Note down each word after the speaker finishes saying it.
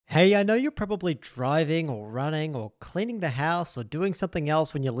Hey, I know you're probably driving or running or cleaning the house or doing something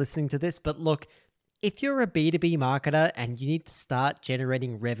else when you're listening to this, but look, if you're a B2B marketer and you need to start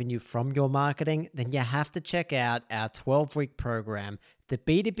generating revenue from your marketing, then you have to check out our 12-week program, the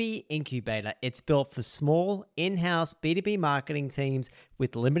B2B Incubator. It's built for small, in-house B2B marketing teams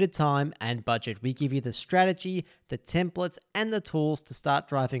with limited time and budget. We give you the strategy, the templates, and the tools to start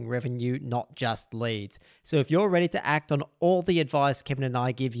driving revenue, not just leads. So if you're ready to act on all the advice Kevin and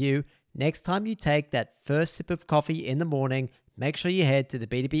I give you, next time you take that first sip of coffee in the morning, make sure you head to the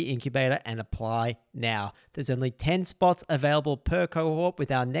B2B Incubator and apply now. There's only 10 spots available per cohort,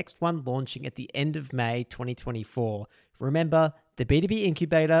 with our next one launching at the end of May 2024. Remember, the B2B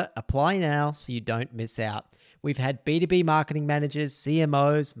Incubator, apply now so you don't miss out. We've had B2B marketing managers,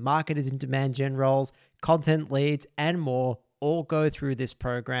 CMOs, marketers in demand gen roles, content leads, and more all go through this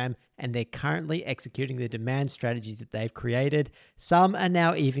program, and they're currently executing the demand strategies that they've created. Some are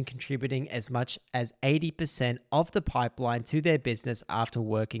now even contributing as much as 80% of the pipeline to their business after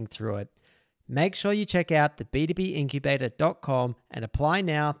working through it. Make sure you check out the b2bincubator.com and apply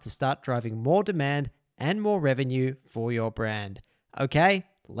now to start driving more demand and more revenue for your brand. Okay,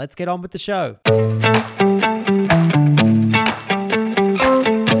 let's get on with the show.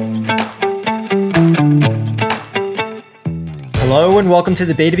 Hello and welcome to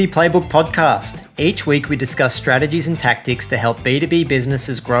the B2B Playbook podcast. Each week we discuss strategies and tactics to help B2B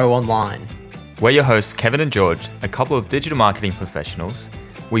businesses grow online. We're your hosts, Kevin and George, a couple of digital marketing professionals.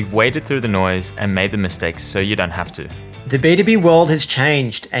 We've waded through the noise and made the mistakes so you don't have to. The B2B world has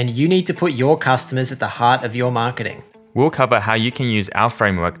changed, and you need to put your customers at the heart of your marketing. We'll cover how you can use our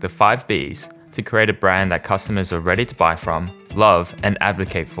framework, the 5 Bs, to create a brand that customers are ready to buy from, love, and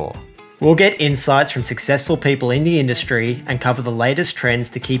advocate for. We'll get insights from successful people in the industry and cover the latest trends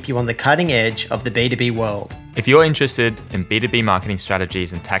to keep you on the cutting edge of the B2B world. If you're interested in B2B marketing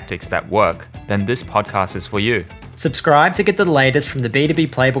strategies and tactics that work, then this podcast is for you. Subscribe to get the latest from the B2B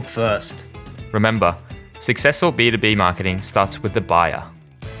Playbook first. Remember, successful B2B marketing starts with the buyer.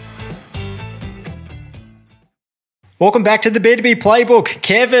 Welcome back to the B2B Playbook.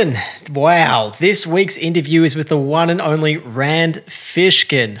 Kevin, wow, this week's interview is with the one and only Rand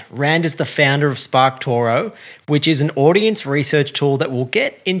Fishkin. Rand is the founder of SparkToro, which is an audience research tool that we'll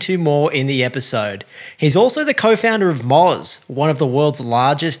get into more in the episode. He's also the co-founder of Moz, one of the world's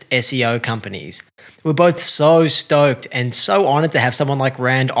largest SEO companies. We're both so stoked and so honored to have someone like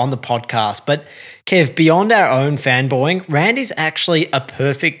Rand on the podcast. But Kev, beyond our own fanboying, Rand is actually a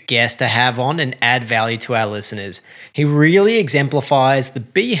perfect guest to have on and add value to our listeners. He really exemplifies the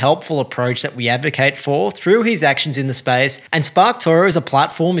be helpful approach that we advocate for through his actions in the space. And SparkToro as a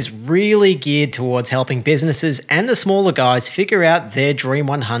platform is really geared towards helping businesses and the smaller guys figure out their dream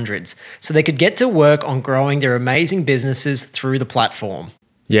 100s so they could get to work on growing their amazing businesses through the platform.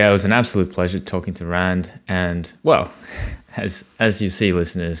 Yeah, it was an absolute pleasure talking to Rand. And, well, as you see,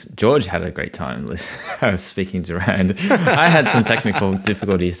 listeners, George had a great time speaking to Rand. I had some technical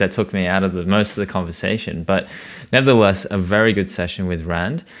difficulties that took me out of most of the conversation, but nevertheless, a very good session with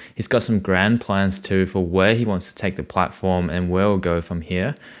Rand. He's got some grand plans too for where he wants to take the platform and where we'll go from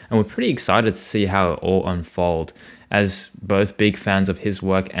here. And we're pretty excited to see how it all unfolds, as both big fans of his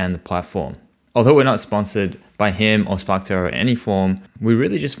work and the platform. Although we're not sponsored by him or SparkToro in any form, we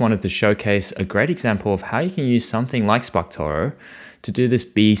really just wanted to showcase a great example of how you can use something like SparkToro to do this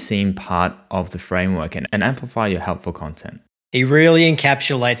B-Scene part of the framework and amplify your helpful content. He really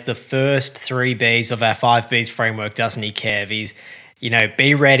encapsulates the first 3 Bs of our 5 Bs framework, doesn't he, Kev? He's,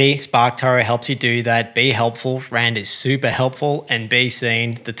 be ready. SparkToro helps you do that. Be helpful. Rand is super helpful. And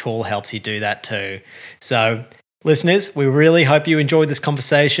B-Scene, the tool, helps you do that too. So, listeners, we really hope you enjoyed this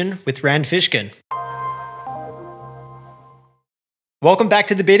conversation with Rand Fishkin. Welcome back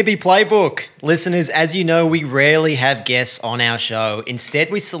to the B2B Playbook. Listeners, as you know, we rarely have guests on our show.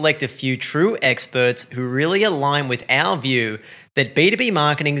 Instead, we select a few true experts who really align with our view that B2B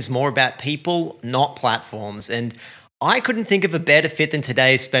marketing is more about people, not platforms. And I couldn't think of a better fit than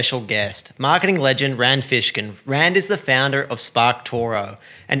today's special guest, marketing legend Rand Fishkin. Rand is the founder of SparkToro,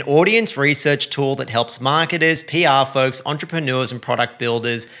 an audience research tool that helps marketers, PR folks, entrepreneurs, and product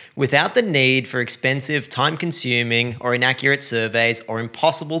builders without the need for expensive, time-consuming, or inaccurate surveys or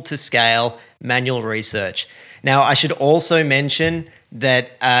impossible to scale manual research. Now, I should also mention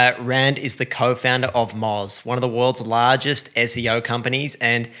that Rand is the co-founder of Moz, one of the world's largest SEO companies.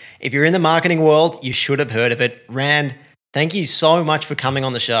 And if you're in the marketing world, you should have heard of it. Rand, thank you so much for coming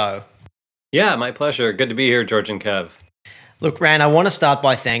on the show. Yeah, my pleasure. Good to be here, George and Kev. Look, Rand, I want to start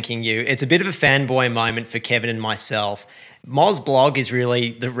by thanking you. It's a bit of a fanboy moment for Kevin and myself. Moz blog is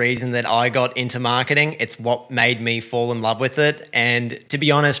really the reason that I got into marketing. It's what made me fall in love with it. And to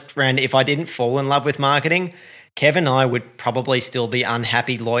be honest, Rand, if I didn't fall in love with marketing, Kev and I would probably still be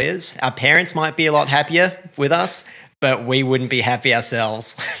unhappy lawyers. Our parents might be a lot happier with us, but we wouldn't be happy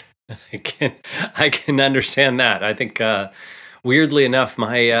ourselves. I can understand that. I think weirdly enough,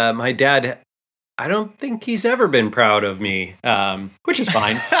 my dad, I don't think he's ever been proud of me, which is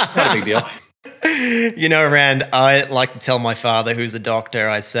fine. Not a big deal. You know, Rand, I like to tell my father, who's a doctor,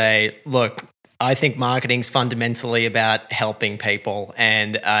 I say, look, I think marketing's fundamentally about helping people.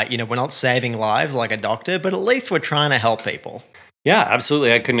 And, we're not saving lives like a doctor, but at least we're trying to help people. Yeah,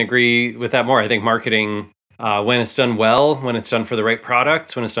 absolutely. I couldn't agree with that more. I think marketing, when it's done well, when it's done for the right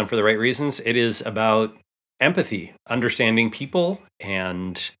products, when it's done for the right reasons, it is about empathy, understanding people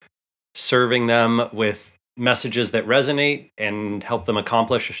and serving them with messages that resonate and help them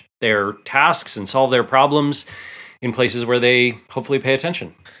accomplish their tasks and solve their problems in places where they hopefully pay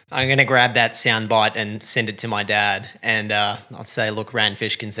attention. I'm going to grab that soundbite and send it to my dad. And I'll say, look, Rand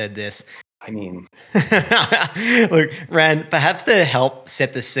Fishkin said this. I mean, look, Rand, perhaps to help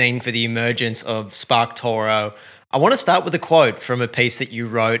set the scene for the emergence of SparkToro, I want to start with a quote from a piece that you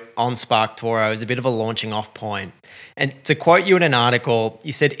wrote on SparkToro as a bit of a launching off point. And to quote you in an article,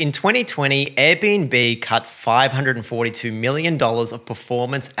 you said, in 2020, Airbnb cut $542 million of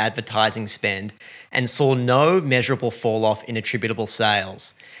performance advertising spend and saw no measurable fall off in attributable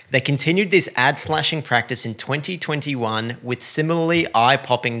sales. They continued this ad slashing practice in 2021 with similarly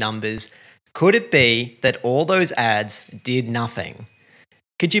eye-popping numbers. Could it be that all those ads did nothing?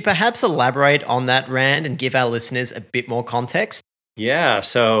 Could you perhaps elaborate on that, Rand, and give our listeners a bit more context? Yeah,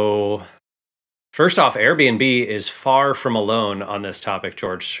 so first off, Airbnb is far from alone on this topic,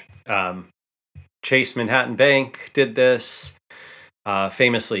 George. Chase Manhattan Bank did this.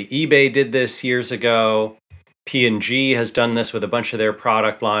 Famously, eBay did this years ago. P&G has done this with a bunch of their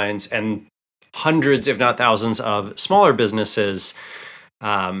product lines, and hundreds, if not thousands, of smaller businesses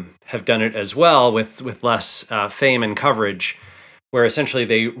have done it as well with less fame and coverage, where essentially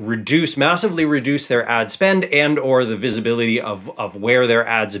they massively reduce their ad spend and or the visibility of where their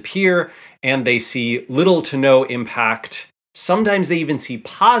ads appear, and they see little to no impact. Sometimes they even see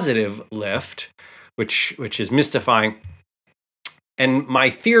positive lift, which is mystifying. And my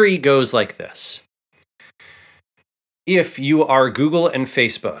theory goes like this. If you are Google and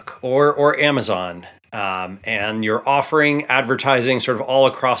Facebook or Amazon, and you're offering advertising sort of all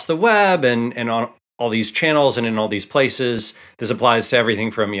across the web and on all these channels and in all these places, this applies to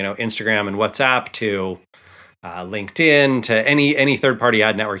everything from Instagram and WhatsApp to LinkedIn to any third-party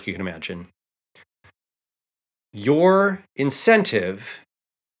ad network you can imagine. Your incentive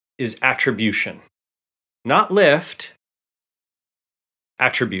is attribution, not lift.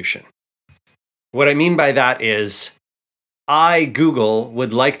 Attribution. What I mean by that is, I, Google,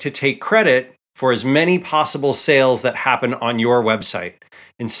 would like to take credit for as many possible sales that happen on your website.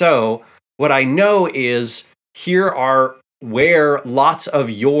 And so what I know is here are where lots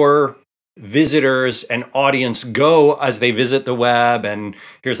of your visitors and audience go as they visit the web, and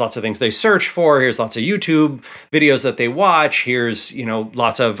here's lots of things they search for, here's lots of YouTube videos that they watch, here's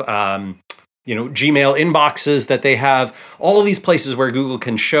lots of Gmail inboxes that they have, all these places where Google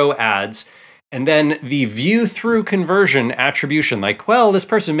can show ads. And then the view through conversion attribution, like, well, this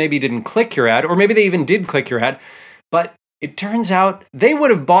person maybe didn't click your ad, or maybe they even did click your ad, but it turns out they would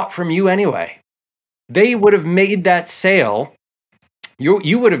have bought from you anyway. They would have made that sale.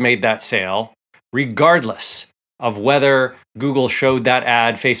 You would have made that sale regardless of whether Google showed that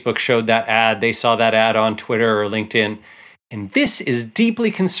ad, Facebook showed that ad, they saw that ad on Twitter or LinkedIn. And this is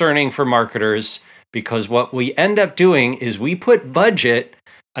deeply concerning for marketers, because what we end up doing is we put budget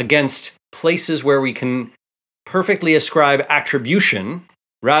against places where we can perfectly ascribe attribution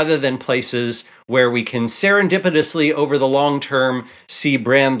rather than places where we can serendipitously over the long term see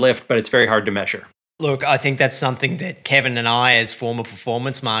brand lift, but it's very hard to measure. Look, I think that's something that Kevin and I, as former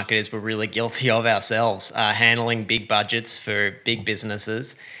performance marketers, were really guilty of ourselves, handling big budgets for big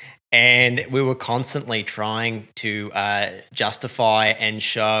businesses. And we were constantly trying to justify and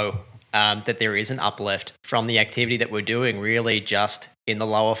show that there is an uplift from the activity that we're doing, really just in the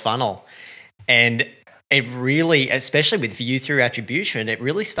lower funnel. And it really, especially with view through attribution, it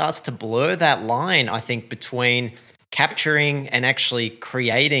really starts to blur that line, I think, between capturing and actually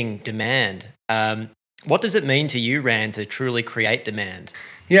creating demand. What does it mean to you, Rand, to truly create demand?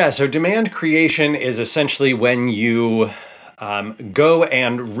 Yeah, so demand creation is essentially when you go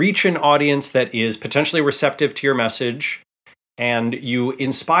and reach an audience that is potentially receptive to your message, and you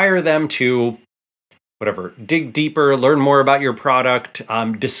inspire them to whatever, dig deeper, learn more about your product,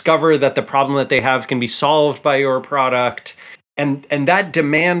 discover that the problem that they have can be solved by your product. And that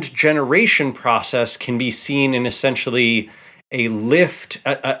demand generation process can be seen in essentially a lift,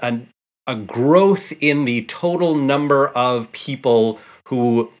 a growth in the total number of people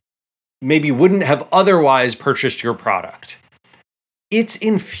who maybe wouldn't have otherwise purchased your product. It's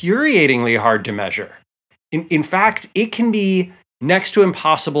infuriatingly hard to measure. In fact, it can be next to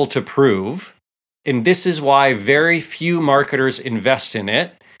impossible to prove. And this is why very few marketers invest in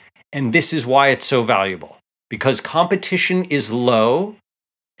it. And this is why it's so valuable, because competition is low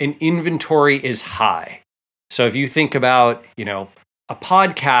and inventory is high. So if you think about, a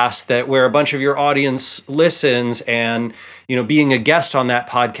podcast that where a bunch of your audience listens and, being a guest on that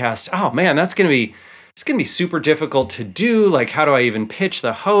podcast, oh man, it's going to be super difficult to do. Like, how do I even pitch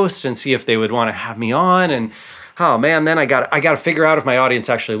the host and see if they would want to have me on? And oh man, then I got to figure out if my audience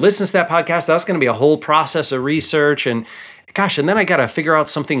actually listens to that podcast. That's going to be a whole process of research. And gosh, and then I got to figure out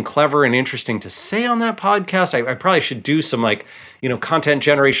something clever and interesting to say on that podcast. I probably should do some content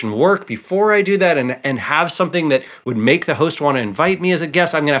generation work before I do that and have something that would make the host want to invite me as a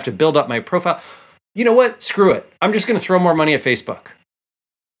guest. I'm going to have to build up my profile. You know what? Screw it. I'm just going to throw more money at Facebook.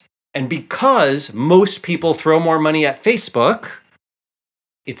 And because most people throw more money at Facebook,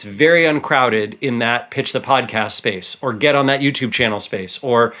 it's very uncrowded in that pitch the podcast space, or get on that YouTube channel space,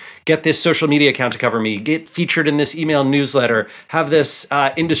 or get this social media account to cover me, get featured in this email newsletter, have this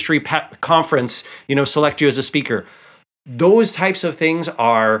industry conference, select you as a speaker. Those types of things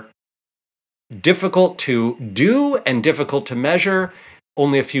are difficult to do and difficult to measure.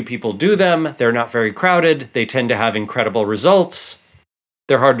 Only a few people do them. They're not very crowded. They tend to have incredible results.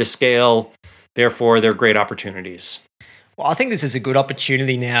 They're hard to scale. Therefore, they're great opportunities. Well, I think this is a good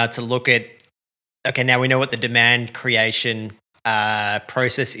opportunity now to look at, okay, now we know what the demand creation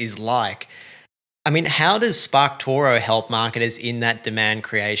process is like. I mean, how does SparkToro help marketers in that demand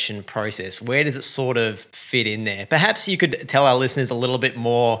creation process? Where does it sort of fit in there? Perhaps you could tell our listeners a little bit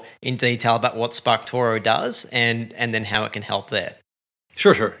more in detail about what SparkToro does and then how it can help there.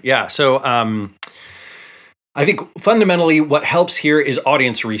 Sure. Yeah. So I think fundamentally what helps here is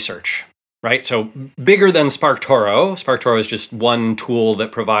audience research. Right? So bigger than SparkToro. SparkToro is just one tool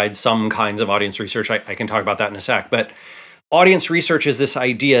that provides some kinds of audience research. I can talk about that in a sec. But audience research is this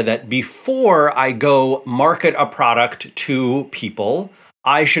idea that before I go market a product to people,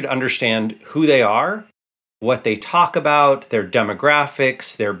 I should understand who they are, what they talk about, their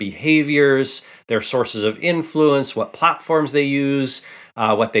demographics, their behaviors, their sources of influence, what platforms they use,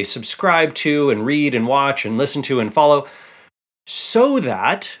 what they subscribe to and read and watch and listen to and follow, so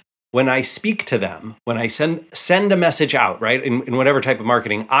that when I speak to them, when I send a message out, right, in whatever type of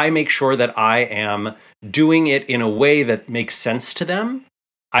marketing, I make sure that I am doing it in a way that makes sense to them.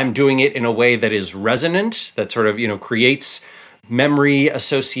 I'm doing it in a way that is resonant, that sort of, creates memory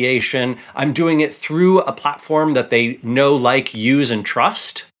association. I'm doing it through a platform that they know, like, use, and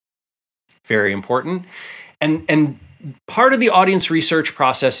trust. Very important. And part of the audience research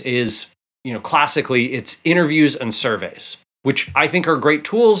process is, classically, it's interviews and surveys, which I think are great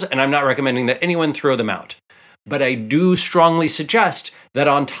tools, and I'm not recommending that anyone throw them out. But I do strongly suggest that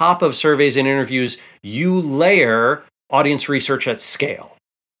on top of surveys and interviews, you layer audience research at scale.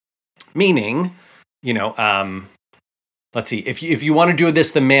 Meaning, let's see, if you want to do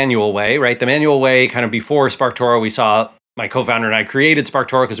this the manual way, right? The manual way, kind of before SparkToro, we saw my co-founder and I created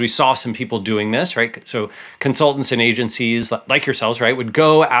SparkToro because we saw some people doing this, right? So consultants and agencies like yourselves, right, would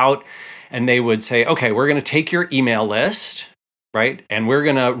go out and they would say, okay, we're going to take your email list, right? And we're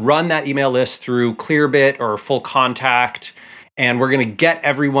going to run that email list through Clearbit or Full Contact. And we're going to get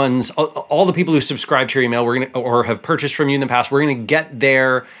all the people who subscribe to your email, or have purchased from you in the past, we're going to get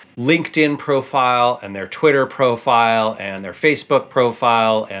their LinkedIn profile and their Twitter profile and their Facebook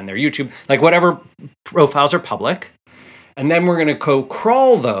profile and their YouTube, like whatever profiles are public. And then we're going to go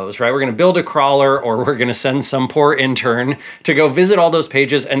crawl those, right? We're going to build a crawler, or we're going to send some poor intern to go visit all those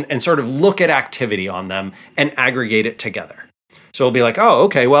pages and sort of look at activity on them and aggregate it together. So we'll be like, oh,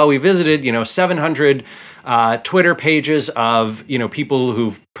 okay, well, we visited, 700 Twitter pages of, people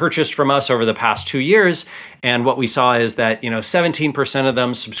who've purchased from us over the past 2 years. And what we saw is that, 17% of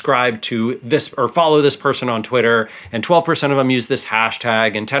them subscribe to this or follow this person on Twitter, and 12% of them use this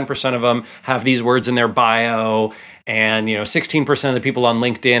hashtag, and 10% of them have these words in their bio. And, 16% of the people on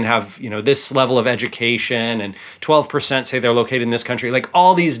LinkedIn have, this level of education, and 12% say they're located in this country, like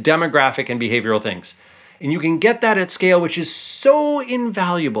all these demographic and behavioral things. And you can get that at scale, which is so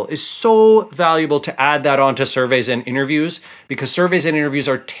valuable to add that onto surveys and interviews, because surveys and interviews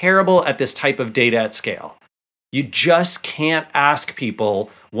are terrible at this type of data at scale. You just can't ask people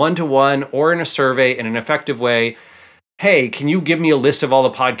one-to-one or in a survey in an effective way, hey, can you give me a list of all the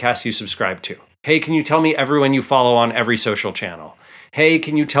podcasts you subscribe to? Hey, can you tell me everyone you follow on every social channel? Hey,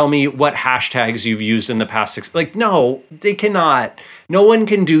 can you tell me what hashtags you've used in the past 6? Like, no, they cannot. No one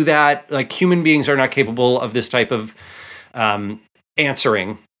can do that. Like, human beings are not capable of this type of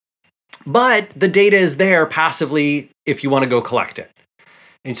answering. But the data is there passively if you want to go collect it.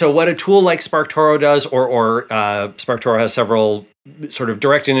 And so what a tool like SparkToro does, or SparkToro has several sort of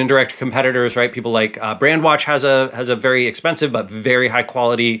direct and indirect competitors, right? People like Brandwatch has a very expensive but very high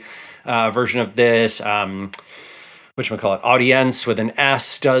quality version of this. Whatchamacallit, Audience with an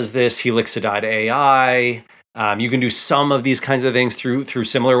S does this. Helixidide AI. You can do some of these kinds of things through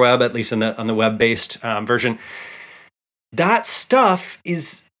SimilarWeb, at least on the web-based version. That stuff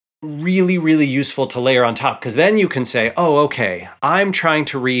is really, really useful to layer on top, because then you can say, oh, okay, I'm trying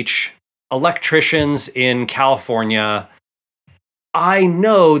to reach electricians in California. I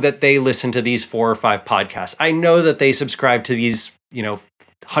know that they listen to these 4 or 5 podcasts. I know that they subscribe to these,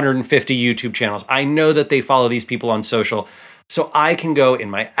 150 YouTube channels. I know that they follow these people on social. So I can go in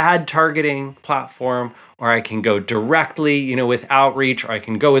my ad targeting platform, or I can go directly, with outreach, or I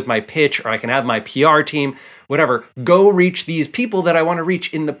can go with my pitch, or I can have my PR team, whatever, go reach these people that I want to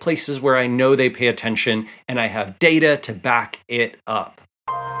reach in the places where I know they pay attention, and I have data to back it up.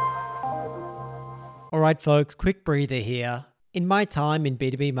 All right, folks, quick breather here. In my time in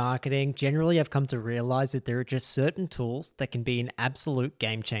B2B marketing, generally I've come to realize that there are just certain tools that can be an absolute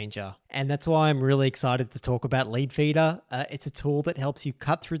game changer. And that's why I'm really excited to talk about Leadfeeder. It's a tool that helps you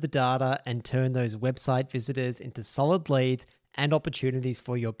cut through the data and turn those website visitors into solid leads and opportunities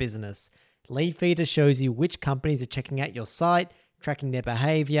for your business. Leadfeeder shows you which companies are checking out your site, tracking their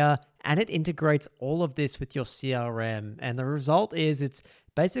behavior, and it integrates all of this with your CRM. And the result is it's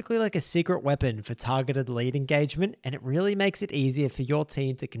basically like a secret weapon for targeted lead engagement, and it really makes it easier for your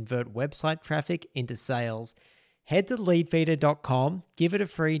team to convert website traffic into sales. Head to leadfeeder.com, give it a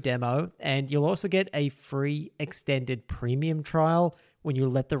free demo, and you'll also get a free extended premium trial when you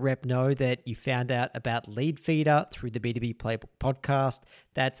let the rep know that you found out about Leadfeeder through the B2B Playbook podcast.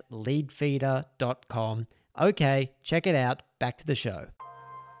 That's leadfeeder.com. Okay, check it out. Back to the show.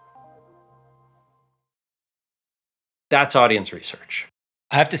 That's audience research.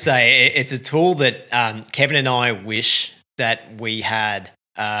 I have to say, it's a tool that Kevin and I wish that we had.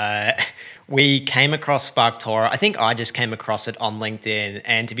 We came across SparkToro. I think I just came across it on LinkedIn.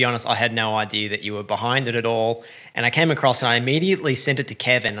 And to be honest, I had no idea that you were behind it at all. And I came across it and I immediately sent it to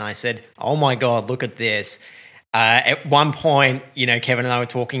Kevin. And I said, oh my God, look at this. At one point, Kevin and I were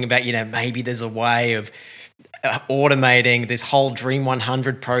talking about, maybe there's a way of automating this whole Dream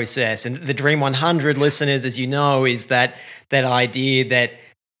 100 process. And the Dream 100, listeners, as you know, is that idea that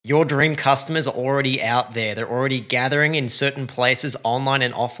your dream customers are already out there. They're already gathering in certain places online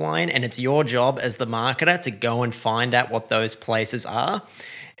and offline, and it's your job as the marketer to go and find out what those places are.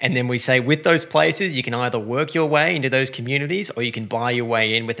 And then we say with those places, you can either work your way into those communities or you can buy your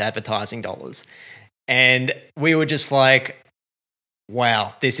way in with advertising dollars. And we were just like,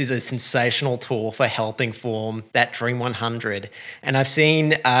 wow, this is a sensational tool for helping form that Dream 100. And I've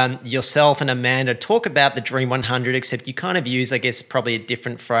seen yourself and Amanda talk about the Dream 100, except you kind of use, I guess, probably a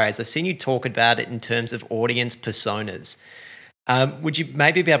different phrase. I've seen you talk about it in terms of audience personas. Would you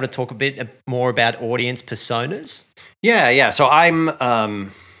maybe be able to talk a bit more about audience personas? Yeah. So I'm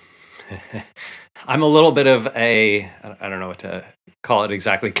I'm a little bit of I don't know what to call it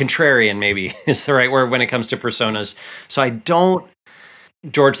exactly. Contrarian maybe is the right word when it comes to personas. So I don't,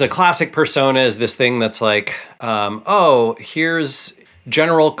 George, the classic persona is this thing that's like, here's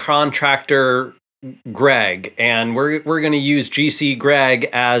general contractor Greg, and we're going to use GC Greg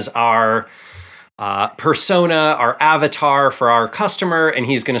as our persona, our avatar for our customer, and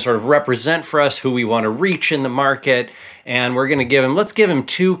he's going to sort of represent for us who we want to reach in the market. And we're going to let's give him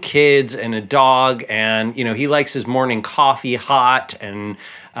 2 kids and a dog, and he likes his morning coffee hot, and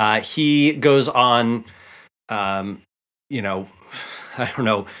he goes on, I don't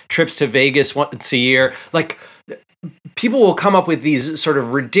know, trips to Vegas once a year. Like, people will come up with these sort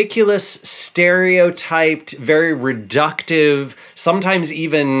of ridiculous, stereotyped, very reductive, sometimes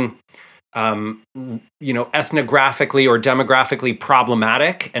even, ethnographically or demographically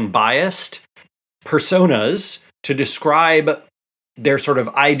problematic and biased personas to describe their sort of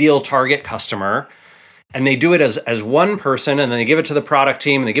ideal target customer. And they do it as one person, and then they give it to the product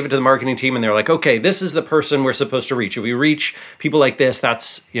team, and they give it to the marketing team, and they're like, okay, this is the person we're supposed to reach. If we reach people like this,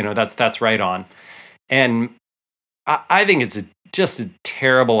 that's right on. And I think it's just a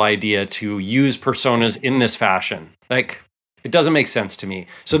terrible idea to use personas in this fashion. Like, it doesn't make sense to me.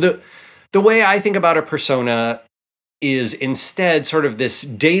 So The way I think about a persona is instead sort of this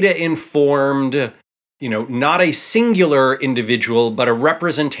data-informed, not a singular individual, but a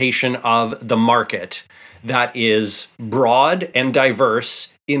representation of the market that is broad and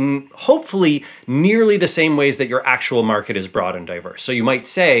diverse in hopefully nearly the same ways that your actual market is broad and diverse. So you might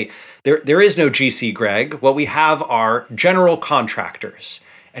say there is no GC Greg. What we have are general contractors.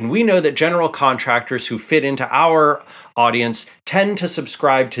 And we know that general contractors who fit into our audience tend to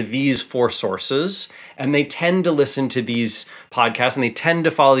subscribe to these 4 sources, and they tend to listen to these podcasts, and they tend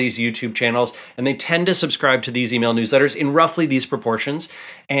to follow these YouTube channels, and they tend to subscribe to these email newsletters in roughly these proportions.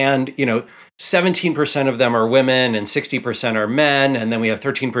 And, 17% of them are women and 60% are men. And then we have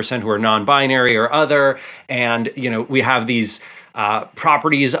 13% who are non-binary or other. And, we have these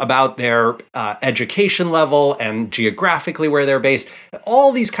properties about their education level and geographically where they're based,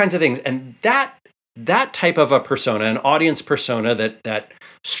 all these kinds of things. And that type of a persona, an audience persona that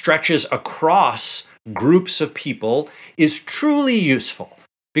stretches across groups of people, is truly useful.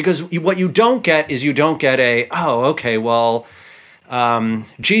 Because what you don't get is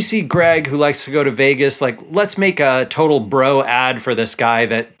GC Greg, who likes to go to Vegas, let's make a total bro ad for this guy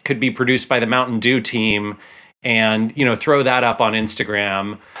that could be produced by the Mountain Dew team and, throw that up on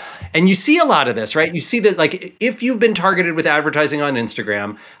Instagram. And you see a lot of this, right? You see that, if you've been targeted with advertising on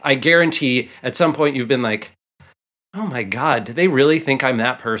Instagram, I guarantee at some point you've been like, oh my God, do they really think I'm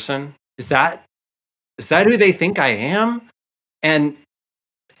that person? Is that who they think I am? And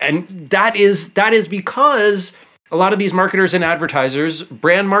that is because a lot of these marketers and advertisers,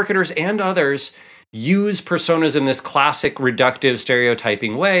 brand marketers and others, use personas in this classic reductive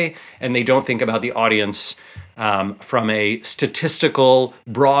stereotyping way, and they don't think about the audience from a statistical,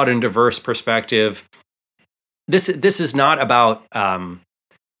 broad and diverse perspective. This is not about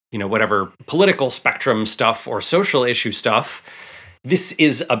whatever political spectrum stuff or social issue stuff. This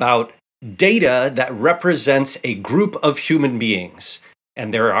is about data that represents a group of human beings.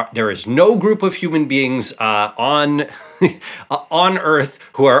 And there is no group of human beings on Earth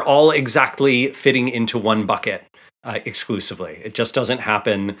who are all exactly fitting into one bucket exclusively. It just doesn't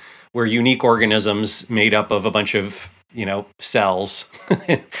happen. We're unique organisms made up of a bunch of cells,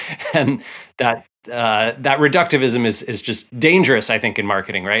 and that reductivism is just dangerous, I think, in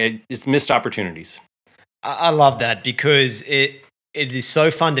marketing. Right? It's missed opportunities. I love that because it is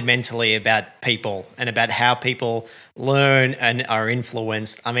so fundamentally about people and about how people learn and are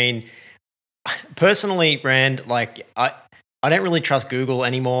influenced. I mean, personally, Rand, I don't really trust Google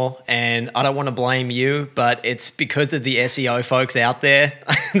anymore, and I don't want to blame you, but it's because of the SEO folks out there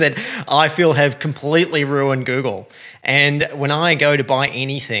that I feel have completely ruined Google. And when I go to buy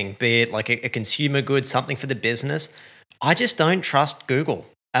anything, be it like a consumer good, something for the business, I just don't trust Google.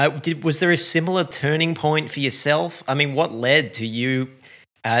 Was there a similar turning point for yourself? I mean, what led to you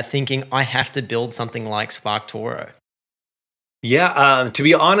thinking I have to build something like SparkToro? Yeah, to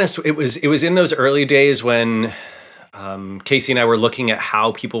be honest, it was in those early days when Casey and I were looking at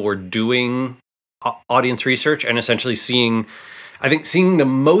how people were doing audience research and essentially seeing the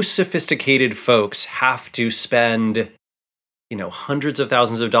most sophisticated folks have to spend, hundreds of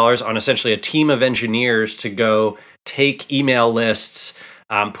thousands of dollars on essentially a team of engineers to go take email lists,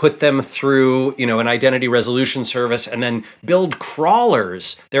 put them through, an identity resolution service, and then build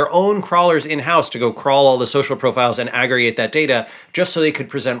crawlers, their own crawlers in-house to go crawl all the social profiles and aggregate that data just so they could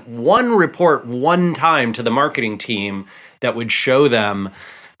present one report one time to the marketing team that would show them,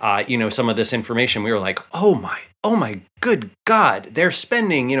 some of this information. We were like, oh my good God, they're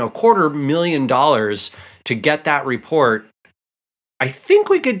spending, $250,000 to get that report. I think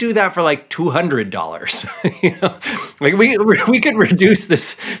we could do that for $200. We could reduce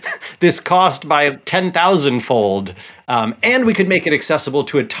this cost by 10,000-fold, and we could make it accessible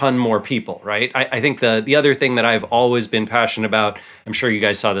to a ton more people, right? I think the other thing that I've always been passionate about, I'm sure you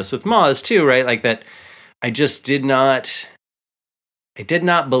guys saw this with Moz too, right? Like that, I did not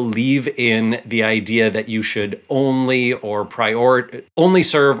believe in the idea that you should only serve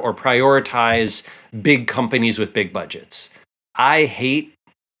or prioritize big companies with big budgets. I hate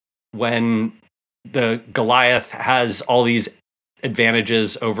when the Goliath has all these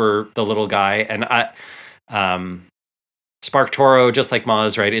advantages over the little guy, and SparkToro, just like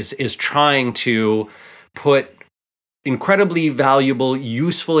Moz, right, is trying to put incredibly valuable,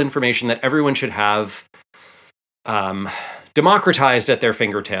 useful information that everyone should have democratized at their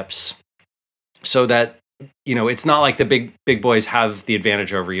fingertips, so that it's not like the big boys have the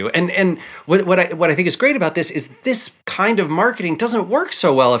advantage over you. And what I think is great about this is this kind of marketing doesn't work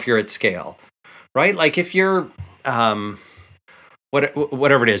so well if you're at scale, right? Like if you're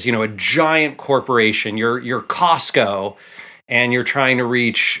whatever it is, a giant corporation, you're Costco, and you're trying to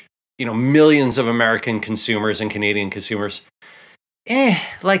reach millions of American consumers and Canadian consumers,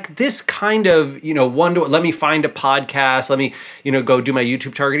 like this kind of, let me find a podcast, let me, go do my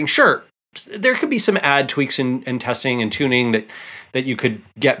YouTube targeting. Sure, there could be some ad tweaks and testing and tuning that you could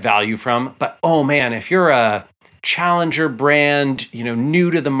get value from. But oh man, if you're a challenger brand, new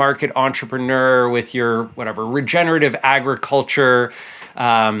to the market entrepreneur with your whatever regenerative agriculture,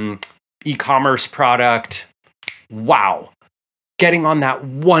 e-commerce product, wow. Getting on that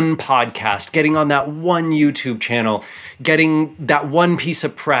one podcast, getting on that one YouTube channel, getting that one piece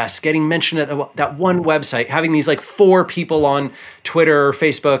of press, getting mentioned at that one website, having these like 4 people on Twitter or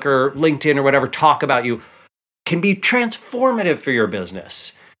Facebook or LinkedIn or whatever talk about you can be transformative for your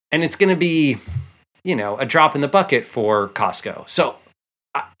business. And it's going to be, a drop in the bucket for Costco. So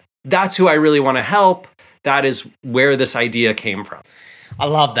that's who I really want to help. That is where this idea came from. I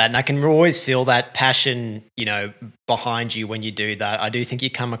love that. And I can always feel that passion, behind you when you do that. I do think you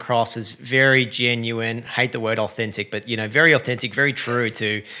come across as very genuine, hate the word authentic, but, very authentic, very true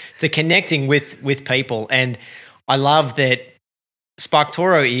to connecting with people. And I love that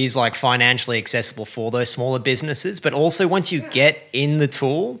SparkToro is like financially accessible for those smaller businesses, but also once you get in the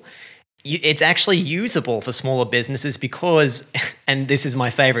tool, it's actually usable for smaller businesses because, and this is my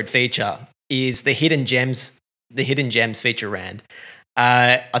favorite feature, is the hidden gems feature, Rand.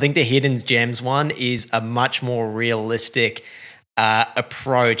 I think the hidden gems one is a much more realistic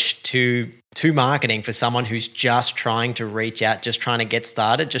approach to marketing for someone who's just trying to reach out, just trying to get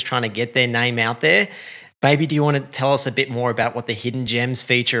started, just trying to get their name out there. Maybe do you want to tell us a bit more about what the hidden gems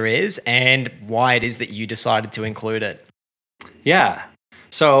feature is and why it is that you decided to include it? Yeah.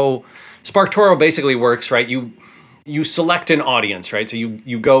 So SparkToro basically works, right? You select an audience, right? So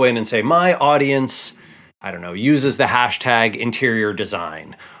you go in and say, my audience, I don't know, uses the hashtag interior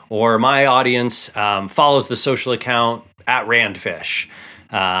design, or my audience follows the social account at Randfish,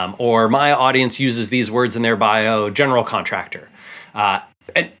 or my audience uses these words in their bio, general contractor.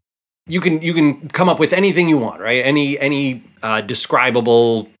 And you can come up with anything you want, right? Any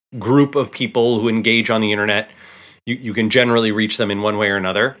describable group of people who engage on the internet, you can generally reach them in one way or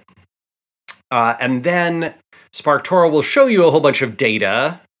another. And then SparkToro will show you a whole bunch of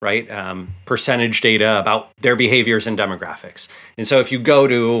data, right? Percentage data about their behaviors and demographics. And so if you go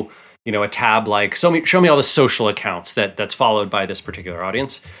to, a tab like show me all the social accounts that's followed by this particular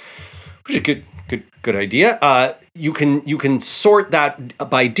audience, which is a good idea. You can sort that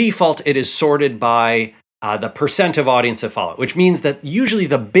by default. It is sorted by the percent of audience that follow, which means that usually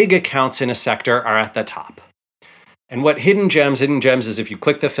the big accounts in a sector are at the top. And what hidden gems is if you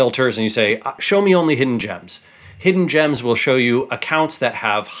click the filters and you say, show me only hidden gems. Hidden gems will show you accounts that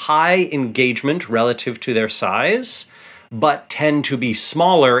have high engagement relative to their size, but tend to be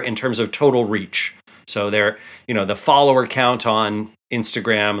smaller in terms of total reach. So they're, the follower count on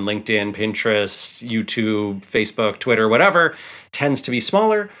Instagram, LinkedIn, Pinterest, YouTube, Facebook, Twitter, whatever, tends to be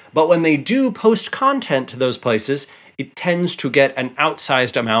smaller. But when they do post content to those places, it tends to get an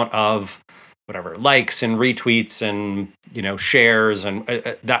outsized amount of whatever, likes and retweets and, shares and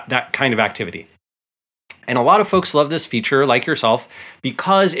that kind of activity. And a lot of folks love this feature, like yourself,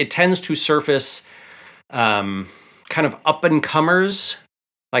 because it tends to surface kind of up-and-comers,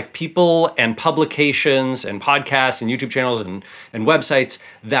 like people and publications and podcasts and YouTube channels and websites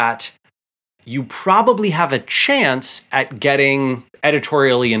that you probably have a chance at getting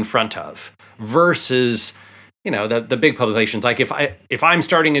editorially in front of versus, the big publications. Like if I'm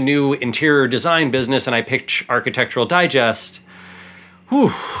starting a new interior design business and I pitch Architectural Digest,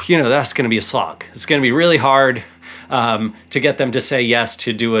 that's going to be a slog. It's going to be really hard to get them to say yes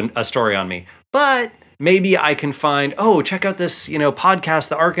to do a story on me. But maybe I can find, check out this, podcast,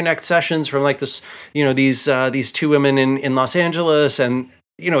 the Archinect sessions from like this, these 2 women in Los Angeles, and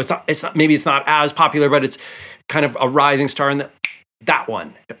it's not maybe it's not as popular, but it's kind of a rising star in that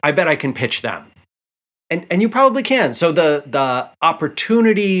one. I bet I can pitch them. And you probably can. So the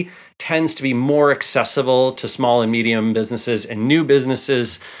opportunity tends to be more accessible to small and medium businesses and new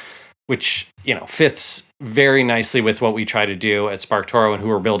businesses, which fits very nicely with what we try to do at SparkToro and who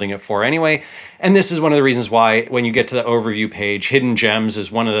we're building it for anyway. And this is one of the reasons why when you get to the overview page, hidden gems is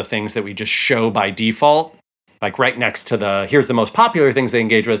one of the things that we just show by default, like right next to here's the most popular things they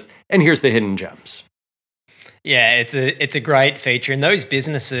engage with, and here's the hidden gems. Yeah, it's a great feature. And those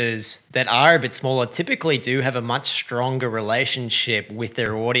businesses that are a bit smaller typically do have a much stronger relationship with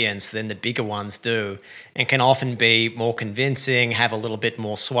their audience than the bigger ones do, and can often be more convincing, have a little bit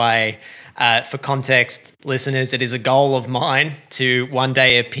more sway. For context, listeners, it is a goal of mine to one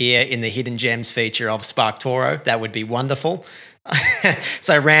day appear in the Hidden Gems feature of SparkToro. That would be wonderful.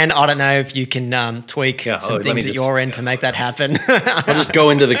 So, Rand, I don't know if you can tweak Yeah, some let things me at just- your end to make that happen. I'll just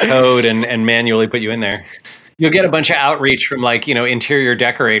go into the code and manually put you in there. You'll get a bunch of outreach from interior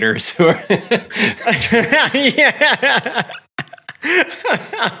decorators who are Yeah.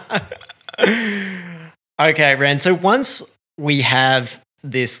 Okay, Rand. So once we have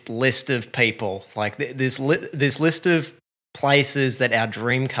this list of people, like this list of places that our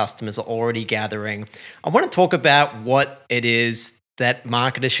dream customers are already gathering, I want to talk about what it is that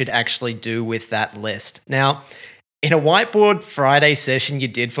marketers should actually do with that list. Now, in a Whiteboard Friday session you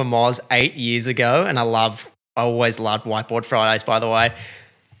did for Moz 8 years ago, and I always loved Whiteboard Fridays, by the way,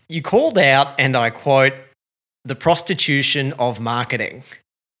 you called out, and I quote, the prostitution of marketing.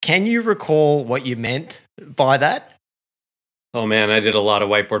 Can you recall what you meant by that? Oh man, I did a lot of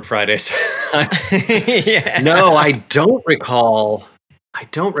Whiteboard Fridays. Yeah. No, I don't recall. I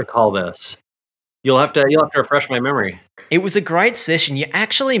don't recall this. You'll have to refresh my memory. It was a great session. You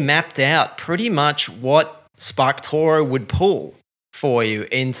actually mapped out pretty much what SparkToro would pull for you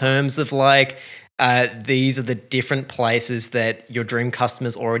in terms of these are the different places that your dream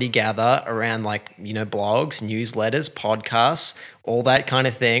customers already gather around, blogs, newsletters, podcasts, all that kind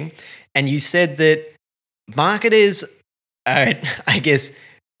of thing. And you said that marketers are, I guess,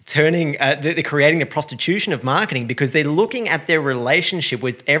 they're creating the prostitution of marketing because they're looking at their relationship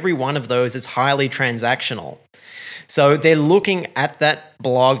with every one of those as highly transactional. So they're looking at that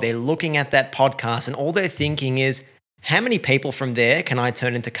blog, they're looking at that podcast, and all they're thinking is, how many people from there can I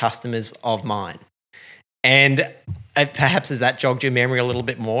turn into customers of mine? And perhaps has that jogged your memory a little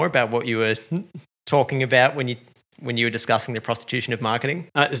bit more about what you were talking about when you were discussing the prostitution of marketing?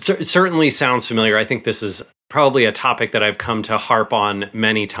 It certainly sounds familiar. I think this is probably a topic that I've come to harp on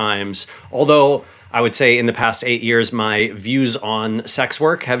many times. Although I would say in the past 8 years, my views on sex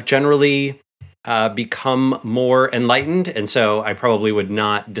work have generally become more enlightened. And so I probably would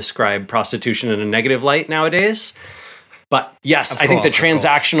not describe prostitution in a negative light nowadays. But yes, I think the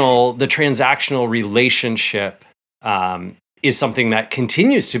transactional relationship is something that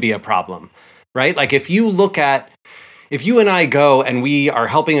continues to be a problem, right? Like if you and I go and we are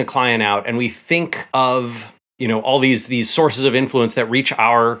helping a client out and we think of, all these sources of influence that reach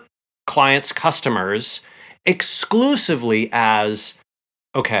our clients' customers exclusively as,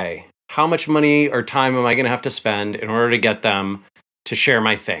 okay, how much money or time am I going to have to spend in order to get them to share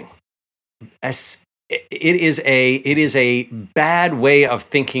my thing? It is a bad way of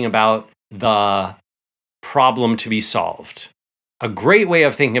thinking about the problem to be solved. A great way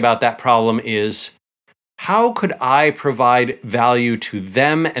of thinking about that problem is, how could I provide value to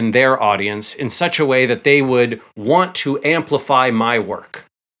them and their audience in such a way that they would want to amplify my work?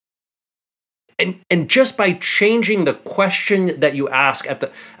 And just by changing the question that you ask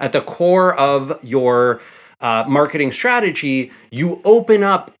at the core of your marketing strategy, you open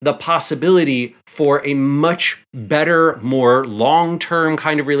up the possibility for a much better, more long-term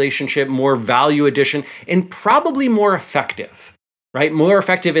kind of relationship, more value addition, and probably more effective, right? More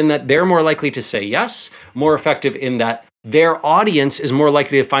effective in that they're more likely to say yes, more effective in that their audience is more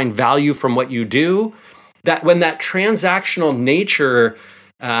likely to find value from what you do. That when that transactional nature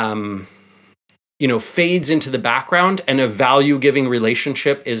fades into the background and a value-giving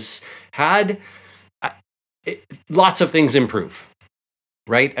relationship is had, lots of things improve,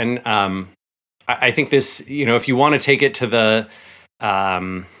 right? And I think this, if you want to take it to the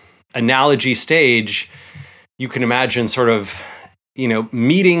analogy stage, you can imagine sort of,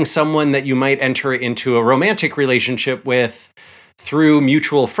 meeting someone that you might enter into a romantic relationship with through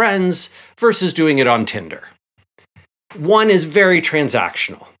mutual friends versus doing it on Tinder. One is very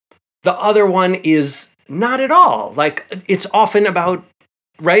transactional. The other one is not at all. Like, it's often about,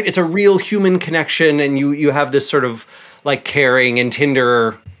 right? It's a real human connection, and you have this sort of like caring. And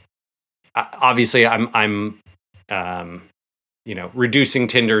Tinder, obviously, I'm reducing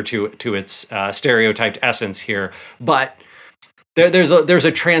Tinder to its stereotyped essence here, but there's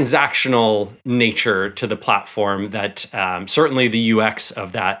a transactional nature to the platform that certainly the UX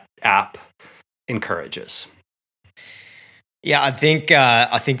of that app encourages. Yeah, I think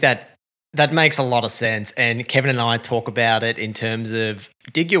that makes a lot of sense. And Kevin and I talk about it in terms of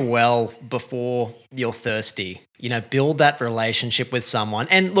dig your well before you're thirsty. Build that relationship with someone.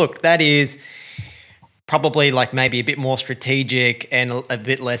 And look, that is probably like maybe a bit more strategic and a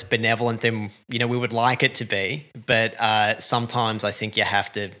bit less benevolent than, we would like it to be. But sometimes I think you have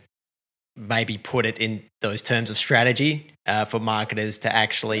to maybe put it in those terms of strategy for marketers to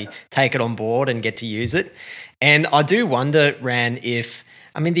actually take it on board and get to use it. And I do wonder, Ran,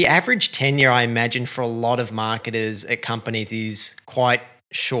 the average tenure, I imagine, for a lot of marketers at companies is quite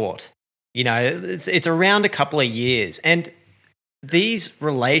short. It's around a couple of years. And these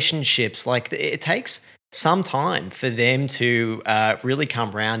relationships, like it takes some time for them to really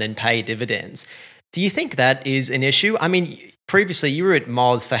come around and pay dividends. Do you think that is an issue? I mean, previously you were at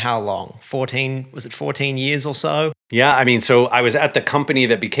Moz for how long? 14, was it 14 years or so? Yeah, I mean, so I was at the company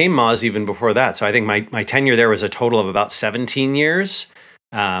that became Moz even before that. So I think my tenure there was a total of about 17 years.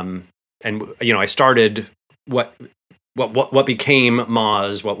 And I started what became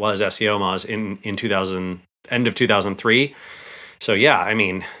Moz, what was SEO Moz in 2000, end of 2003. So yeah, I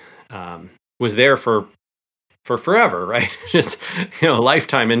mean, was there for forever, right? Just a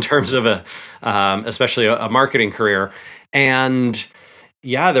lifetime in terms of especially a marketing career. And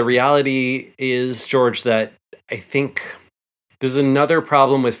yeah, the reality is, George, that I think this is another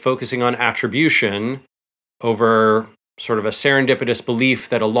problem with focusing on attribution over sort of a serendipitous belief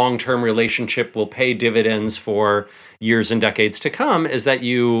that a long-term relationship will pay dividends for years and decades to come, is that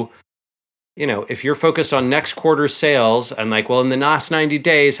if you're focused on next quarter's sales and like, well, in the last 90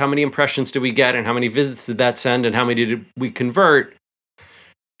 days, how many impressions did we get and how many visits did that send and how many did we convert?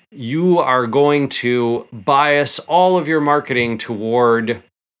 You are going to bias all of your marketing toward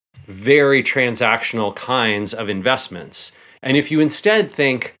very transactional kinds of investments. And if you instead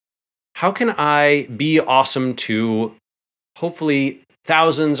think, how can I be awesome to hopefully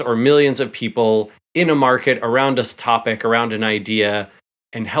thousands or millions of people in a market around a topic, around an idea,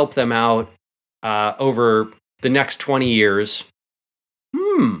 and help them out over the next 20 years?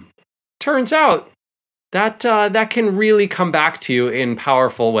 Turns out that can really come back to you in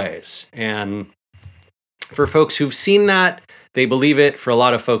powerful ways. And for folks who've seen that, they believe it. For a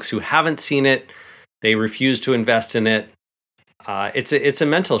lot of folks who haven't seen it, they refuse to invest in it. It's a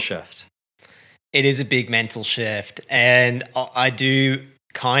mental shift. It is a big mental shift. And I do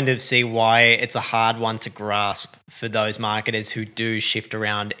kind of see why it's a hard one to grasp for those marketers who do shift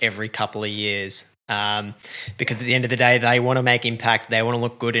around every couple of years. Because at the end of the day, they want to make impact. They want to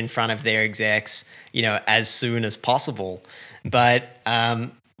look good in front of their execs, as soon as possible. But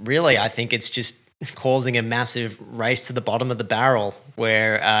really, I think it's just causing a massive race to the bottom of the barrel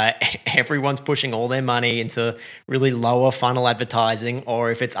where everyone's pushing all their money into really lower funnel advertising,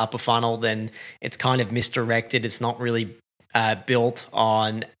 or if it's upper funnel, then it's kind of misdirected. It's not really built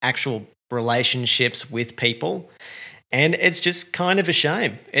on actual relationships with people. And it's just kind of a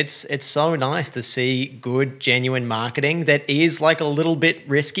shame. It's so nice to see good, genuine marketing that is like a little bit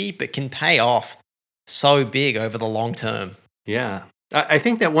risky, but can pay off so big over the long term. Yeah. I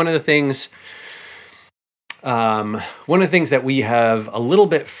think that one of the things that we have a little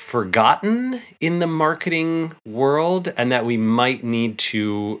bit forgotten in the marketing world, and that we might need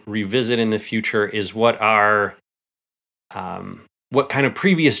to revisit in the future, is what kind of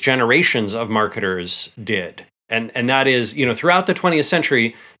previous generations of marketers did. And that is, throughout the 20th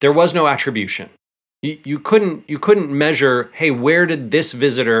century, there was no attribution. You couldn't measure, hey, where did this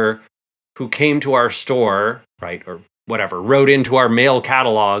visitor who came to our store, right, or whatever, wrote into our mail-in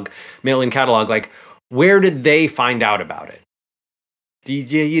catalog, like, where did they find out about it?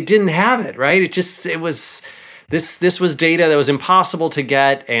 You didn't have it, right? This was data that was impossible to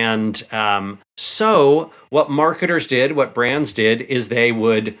get. And so what marketers did, what brands did, is they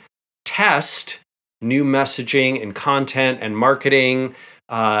would test new messaging and content and marketing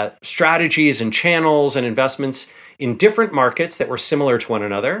strategies and channels and investments in different markets that were similar to one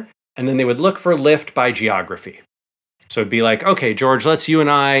another. And then they would look for lift by geography. So it'd be like, okay, George, let's you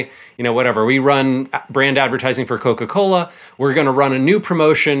and I, whatever, we run brand advertising for Coca-Cola. We're going to run a new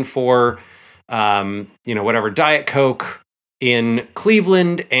promotion for, whatever, Diet Coke in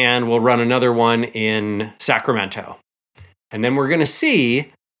Cleveland, and we'll run another one in Sacramento. And then we're going to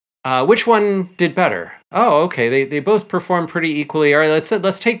see which one did better. Oh, okay, they both performed pretty equally. All right,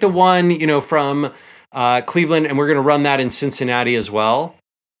 let's take the one, from Cleveland, and we're going to run that in Cincinnati as well.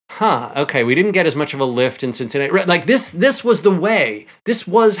 Okay, we didn't get as much of a lift in Cincinnati. Like this was the way. This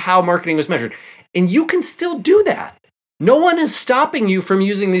was how marketing was measured. And you can still do that. No one is stopping you from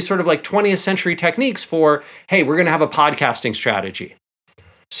using these sort of like 20th century techniques for, hey, we're going to have a podcasting strategy.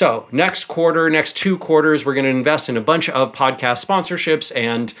 So next quarter, next 2 quarters, we're going to invest in a bunch of podcast sponsorships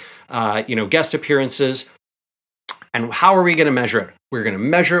and, guest appearances. And how are we going to measure it? We're going to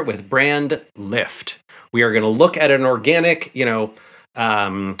measure it with brand lift. We are going to look at an organic,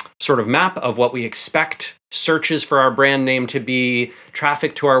 sort of map of what we expect searches for our brand name to be,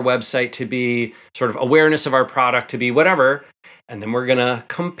 traffic to our website to be, sort of awareness of our product to be, whatever. And then we're going to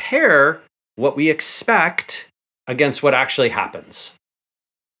compare what we expect against what actually happens.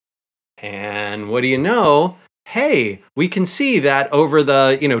 And what do you know? Hey, we can see that over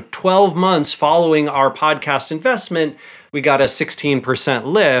the 12 months following our podcast investment, we got a 16%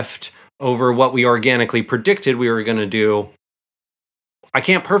 lift over what we organically predicted we were going to do I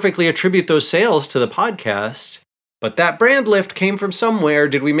can't perfectly attribute those sales to the podcast, but that brand lift came from somewhere.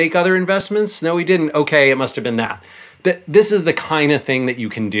 Did we make other investments? No, we didn't. Okay, it must have been that. This is the kind of thing that you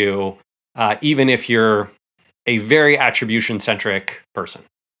can do, even if you're a very attribution-centric person.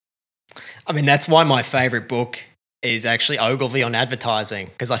 I mean, that's why my favorite book is actually Ogilvy on advertising,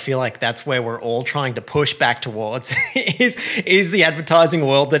 because I feel like that's where we're all trying to push back towards is the advertising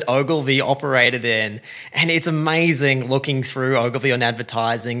world that Ogilvy operated in. And it's amazing looking through Ogilvy on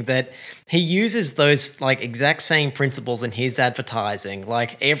advertising that he uses those like exact same principles in his advertising.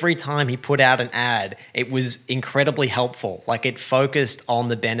 Like every time he put out an ad, it was incredibly helpful. Like it focused on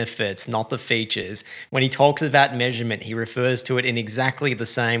the benefits, not the features. When he talks about measurement, he refers to it in exactly the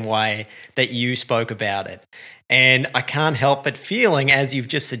same way that you spoke about it. And I can't help but feeling, as you've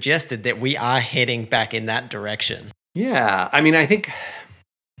just suggested, that we are heading back in that direction. Yeah. I mean, I think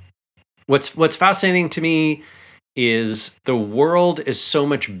what's fascinating to me is the world is so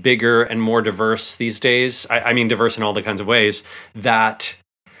much bigger and more diverse these days. I mean, diverse in all the kinds of ways that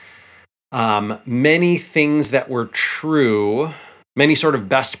many things that were true, many sort of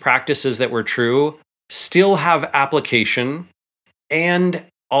best practices that were true, still have application and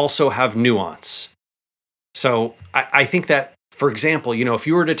also have nuance. So I think that, for example, if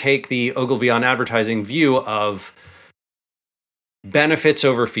you were to take the Ogilvy on advertising view of benefits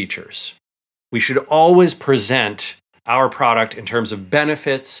over features, we should always present our product in terms of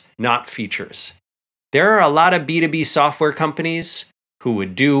benefits, not features. There are a lot of B2B software companies who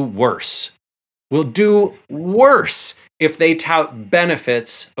would do worse, will do worse if they tout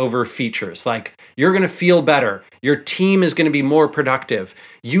benefits over features. Like, you're going to feel better. Your team is going to be more productive.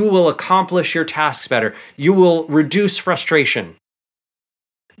 You will accomplish your tasks better. You will reduce frustration.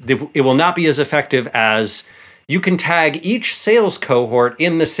 It will not be as effective as you can tag each sales cohort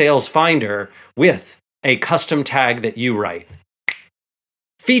in the sales finder with a custom tag that you write.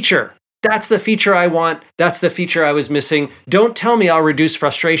 Feature. That's the feature I want. That's the feature I was missing. Don't tell me I'll reduce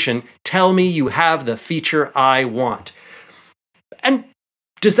frustration. Tell me you have the feature I want. And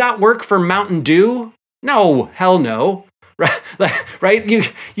does that work for Mountain Dew? No, hell no. Right? You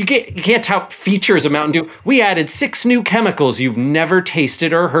can't tout features of Mountain Dew. We added 6 new chemicals you've never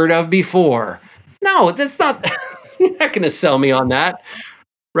tasted or heard of before. No, that's not. You're not going to sell me on that,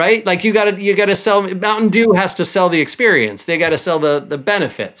 right? Like you got to sell. Mountain Dew has to sell the experience. They got to sell the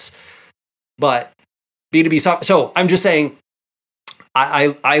benefits. But B2B software. So I'm just saying,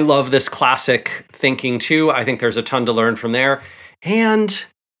 I love this classic thinking too. I think there's a ton to learn from there. And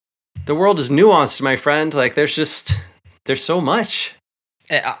the world is nuanced, my friend. Like there's so much.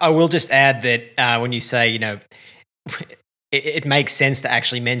 I will just add that when you say, it makes sense to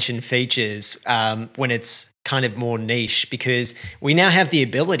actually mention features when it's kind of more niche, because we now have the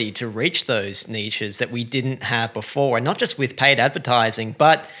ability to reach those niches that we didn't have before. And not just with paid advertising,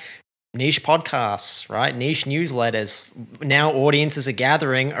 but niche podcasts, right? Niche newsletters. Now audiences are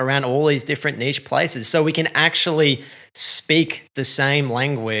gathering around all these different niche places. So we can actually speak the same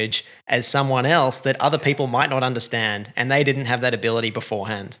language as someone else that other people might not understand, and they didn't have that ability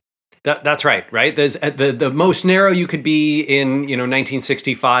beforehand. That's right? There's the most narrow you could be in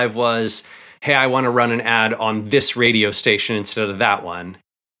 1965 was, hey, I want to run an ad on this radio station instead of that one.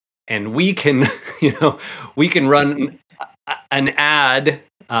 And we can, we can run an ad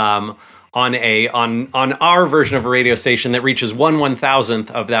on our version of a radio station that reaches 1/1000th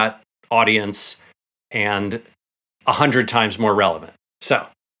of that audience and 100 times more relevant. So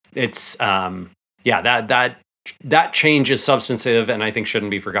it's that change is substantive and I think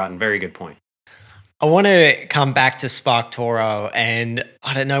shouldn't be forgotten. Very good point. I want to come back to SparkToro, and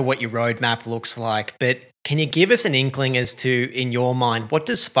I don't know what your roadmap looks like, but can you give us an inkling as to, in your mind, what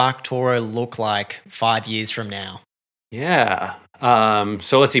does SparkToro look like 5 years from now? Yeah.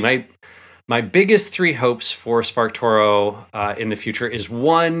 So let's see. My biggest 3 hopes for SparkToro in the future is,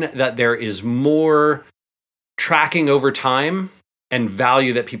 one, that there is more tracking over time and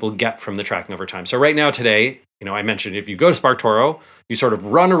value that people get from the tracking over time. So right now, today, I mentioned if you go to SparkToro, you sort of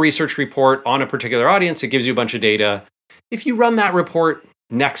run a research report on a particular audience. It gives you a bunch of data. If you run that report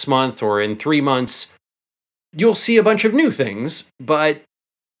next month or in 3 months, you'll see a bunch of new things, but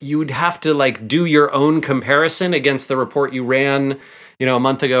you'd have to do your own comparison against the report you ran, a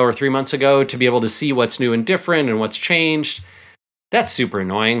month ago or 3 months ago to be able to see what's new and different and what's changed. That's super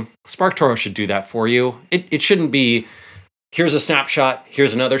annoying. SparkToro should do that for you. It shouldn't be, here's a snapshot,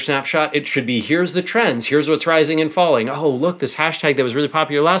 here's another snapshot. It should be, here's the trends, here's what's rising and falling. Oh, look, this hashtag that was really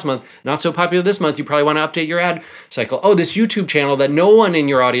popular last month, not so popular this month. You probably want to update your ad cycle. Oh, this YouTube channel that no one in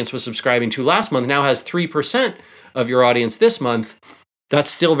your audience was subscribing to last month now has 3% of your audience this month. That's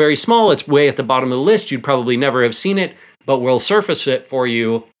still very small. It's way at the bottom of the list. You'd probably never have seen it, but we'll surface it for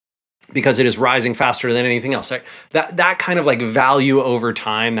you because it is rising faster than anything else. That kind of like value over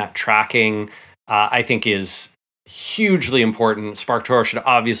time, that tracking, I think is hugely important. SparkToro should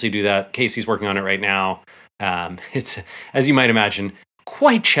obviously do that. Casey's working on it right now. It's, as you might imagine,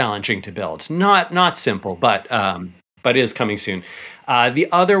 quite challenging to build. Not simple, but is coming soon. The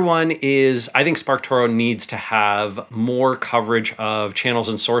other one is, I think SparkToro needs to have more coverage of channels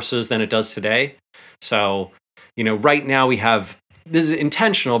and sources than it does today. So, right now we have, this is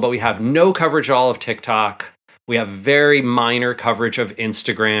intentional, but we have no coverage at all of TikTok. We have very minor coverage of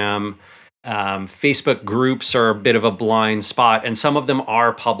Instagram. Facebook groups are a bit of a blind spot, and some of them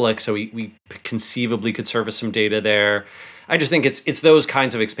are public, so we conceivably could service some data there. I just think it's those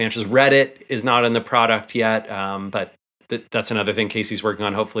kinds of expansions. Reddit is not in the product yet, but that's another thing Casey's working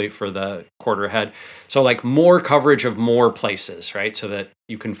on, hopefully for the quarter ahead. So like more coverage of more places, right? So that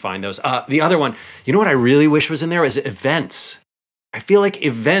you can find those. The other one, what I really wish was in there is events. I feel like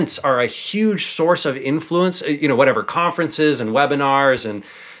events are a huge source of influence, whatever conferences and webinars and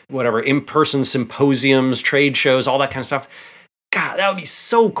whatever in-person symposiums, trade shows, all that kind of stuff. God, that would be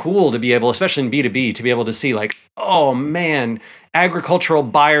so cool to be able, especially in B2B, to be able to see like, oh man, agricultural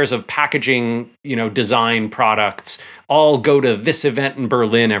buyers of packaging, design products all go to this event in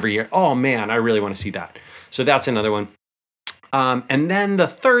Berlin every year. Oh man, I really want to see that. So that's another one. And then the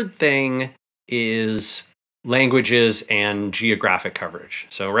third thing is languages and geographic coverage.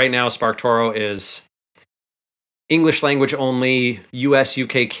 So right now, SparkToro is English language only, US,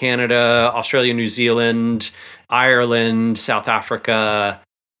 UK, Canada, Australia, New Zealand, Ireland, South Africa,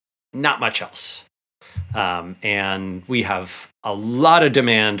 not much else. And we have a lot of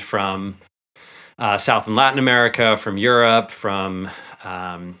demand from South and Latin America, from Europe, from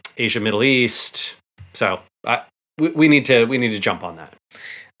Asia, Middle East. So we need to jump on that.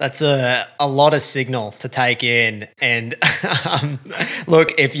 That's a lot of signal to take in. And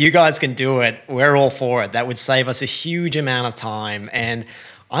look, if you guys can do it, we're all for it. That would save us a huge amount of time. And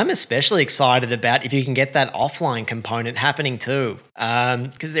I'm especially excited about if you can get that offline component happening too,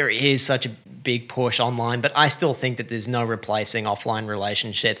 because there is such a big push online, but I still think that there's no replacing offline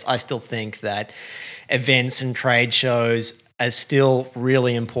relationships. I still think that events and trade shows are still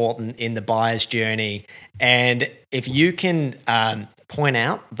really important in the buyer's journey. And if you can point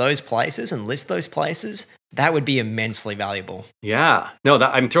out those places and list those places, that would be immensely valuable. Yeah, no,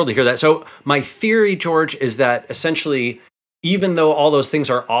 I'm thrilled to hear that. So my theory, George, is that essentially, even though all those things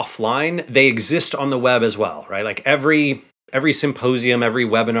are offline, they exist on the web as well, right? Like every symposium, every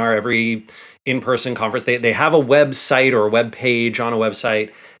webinar, every in-person conference, they have a website or a web page on a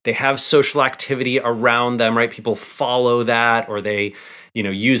website. They have social activity around them, right? People follow that, or they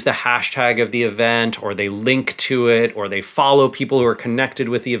use the hashtag of the event, or they link to it, or they follow people who are connected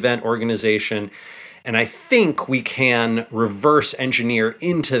with the event organization. And I think we can reverse engineer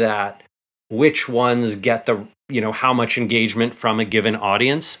into that which ones get the, how much engagement from a given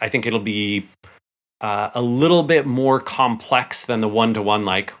audience. I think it'll be a little bit more complex than the one-to-one,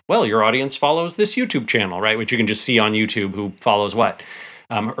 like, well, your audience follows this YouTube channel, right? Which you can just see on YouTube who follows what,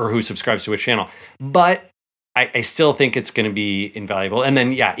 or who subscribes to which channel. But I still think it's going to be invaluable. And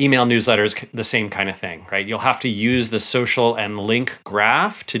then, email newsletters, the same kind of thing, right? You'll have to use the social and link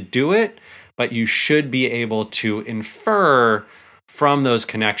graph to do it, but you should be able to infer from those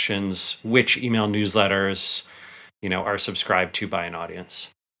connections which email newsletters, are subscribed to by an audience.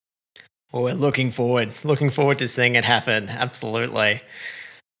 Well, we're looking forward to seeing it happen. Absolutely.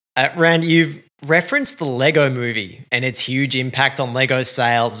 Rand, you've referenced the Lego movie and its huge impact on Lego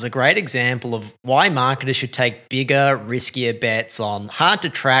sales as a great example of why marketers should take bigger, riskier bets on hard to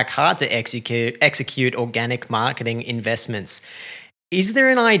track, hard to execute organic marketing investments. Is there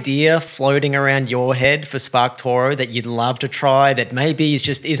an idea floating around your head for SparkToro that you'd love to try that maybe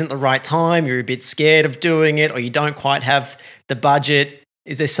just isn't the right time, you're a bit scared of doing it, or you don't quite have the budget?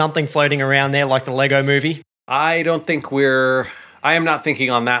 Is there something floating around there like the Lego movie? I am not thinking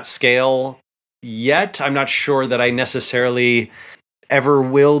on that scale yet. I'm not sure that I necessarily ever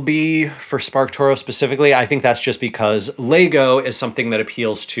will be for SparkToro specifically. I think that's just because Lego is something that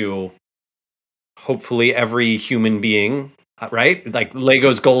appeals to hopefully every human being, right? Like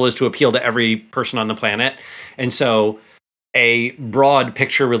Lego's goal is to appeal to every person on the planet. And so a broad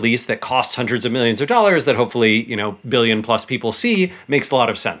picture release that costs hundreds of millions of dollars that hopefully, billion plus people see makes a lot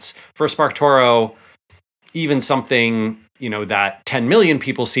of sense. For SparkToro, even something, that 10 million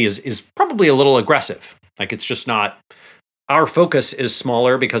people see is probably a little aggressive. Like it's just not, our focus is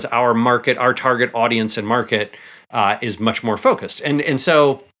smaller because our market, our target audience and market is much more focused. And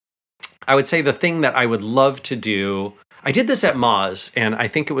so I would say the thing that I would love to do, I did this at Moz, and I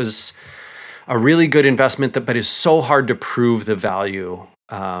think it was a really good investment, but it's so hard to prove the value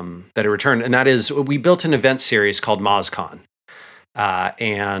that it returned. And that is, we built an event series called MozCon.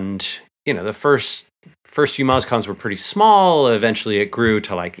 And, the first few MozCons were pretty small. Eventually it grew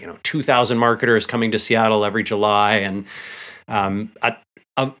to like, 2,000 marketers coming to Seattle every July. And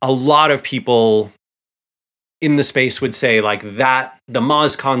a lot of people in the space would say like that the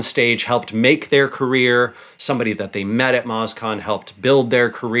MozCon stage helped make their career. Somebody that they met at MozCon helped build their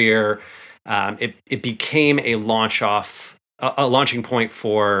career. It became a launching point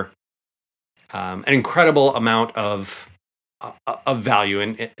for an incredible amount of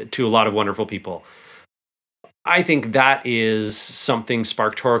value to a lot of wonderful people. I think that is something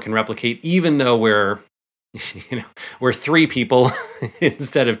SparkToro can replicate, even though we're 3 people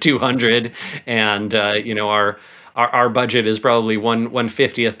instead of 200, and our budget is probably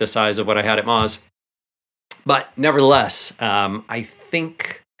 1/50th the size of what I had at Moz. But nevertheless, I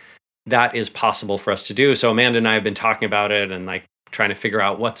think that is possible for us to do. So Amanda and I have been talking about it and like trying to figure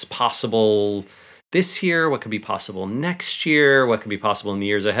out what's possible this year, what could be possible next year, what could be possible in the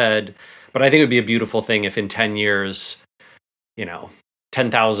years ahead. But I think it would be a beautiful thing if in 10 years,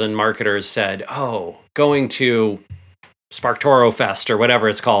 10,000 marketers said, oh, going to SparkToro Fest or whatever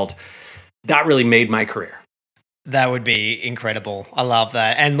it's called, that really made my career. That would be incredible. I love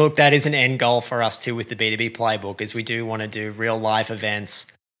that. And look, that is an end goal for us too with the B2B playbook, is we do want to do real life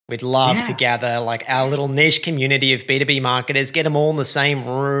events. We'd love to gather like our little niche community of B2B marketers, get them all in the same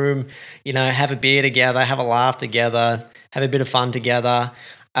room, have a beer together, have a laugh together, have a bit of fun together.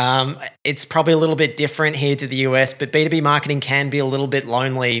 It's probably a little bit different here to the US, but B2B marketing can be a little bit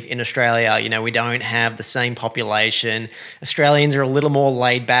lonely in Australia. We don't have the same population. Australians are a little more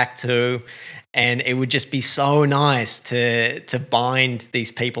laid back too. And it would just be so nice to bind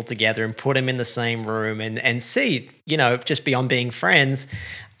these people together and put them in the same room and see, just beyond being friends,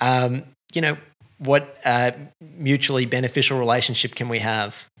 what mutually beneficial relationship can we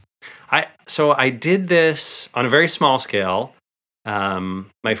have? So I did this on a very small scale.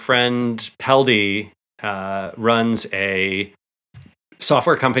 My friend Peldi runs a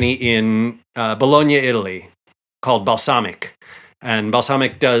software company in Bologna, Italy, called Balsamic. And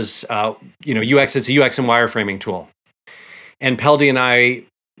Balsamic does, UX. It's a UX and wireframing tool. And Peldi and I,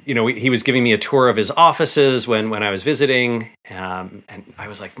 he was giving me a tour of his offices when I was visiting. And I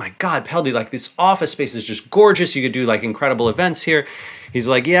was like, my God, Peldi, like this office space is just gorgeous. You could do like incredible events here. He's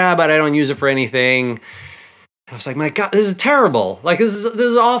like, yeah, but I don't use it for anything. I was like, my God, this is terrible. Like, this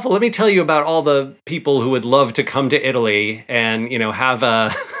is awful. Let me tell you about all the people who would love to come to Italy and, have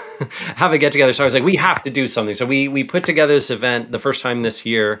a have a get together. So I was like, we have to do something. So we put together this event the first time this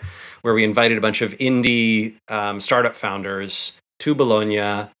year where we invited a bunch of indie startup founders to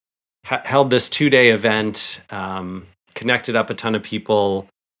Bologna, held this 2-day event, connected up a ton of people,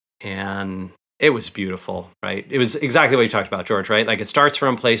 and it was beautiful, right? It was exactly what you talked about, George, right? Like it starts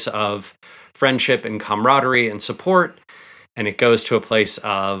from a place of friendship and camaraderie and support, and it goes to a place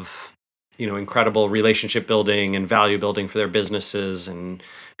of, incredible relationship building and value building for their businesses, and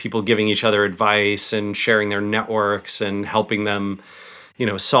people giving each other advice and sharing their networks and helping them,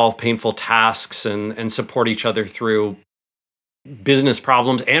 solve painful tasks and support each other through business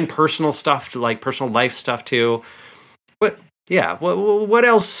problems and personal stuff, like personal life stuff too. But yeah, what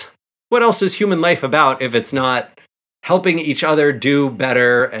else is human life about if it's not helping each other do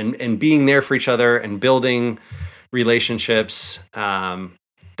better and being there for each other and building relationships?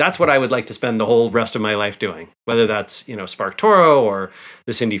 That's what I would like to spend the whole rest of my life doing, whether that's, SparkToro or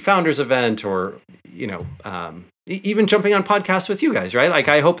this Indie Founders event or, even jumping on podcasts with you guys, right? Like,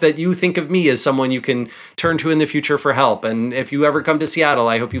 I hope that you think of me as someone you can turn to in the future for help. And if you ever come to Seattle,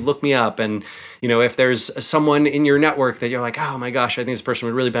 I hope you look me up. And, if there's someone in your network that you're like, oh my gosh, I think this person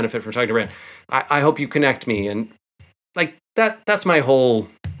would really benefit from talking to Brand, I hope you connect me. And like that's my whole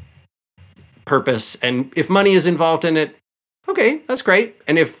purpose. And if money is involved in it, okay, that's great.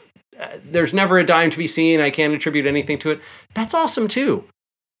 And if there's never a dime to be seen, I can't attribute anything to it, that's awesome too.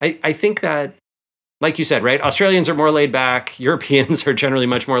 I think that, like you said, right? Australians are more laid back. Europeans are generally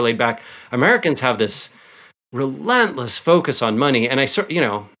much more laid back. Americans have this relentless focus on money. And I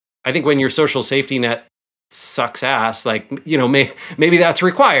think when your social safety net sucks ass, like, maybe that's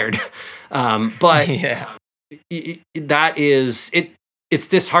required. But Yeah. That is, it's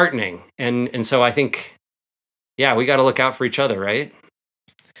disheartening. And so I think, yeah, we got to look out for each other, right?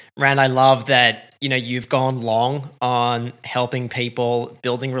 Rand, I love that, you've gone long on helping people,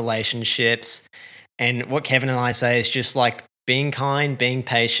 building relationships. And what Kevin and I say is just like being kind, being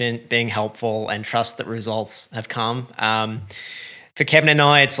patient, being helpful, and trust that results have come. for Kevin and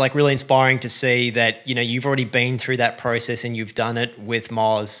I, it's like really inspiring to see that, you've already been through that process and you've done it with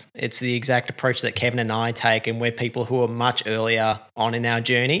Moz. It's the exact approach that Kevin and I take, and we're people who are much earlier on in our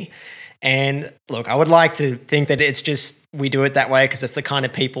journey. And look, I would like to think that it's just we do it that way because that's the kind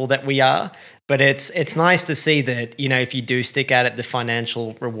of people that we are. But it's nice to see that, if you do stick at it, the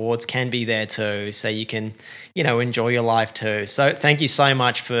financial rewards can be there too. So you can, enjoy your life too. So thank you so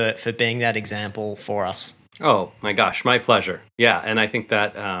much for being that example for us. Oh my gosh, my pleasure. Yeah, and I think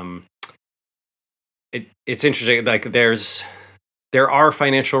that it's interesting. Like there are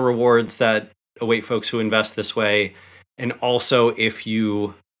financial rewards that await folks who invest this way, and also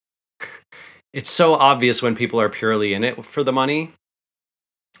it's so obvious when people are purely in it for the money,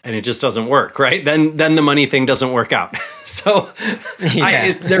 and it just doesn't work, right? Then the money thing doesn't work out. So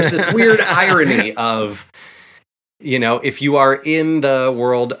there's this weird irony of, if you are in the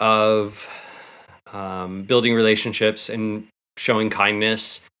world of building relationships and showing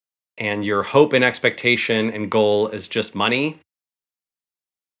kindness, and your hope and expectation and goal is just money,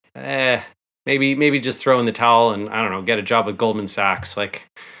 maybe just throw in the towel and, I don't know, get a job with Goldman Sachs. Like,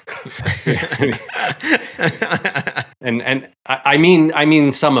 and I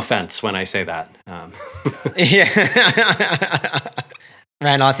mean some offense when I say that. Yeah.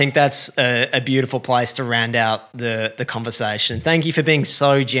 Rand, I think that's a beautiful place to round out the conversation. Thank you for being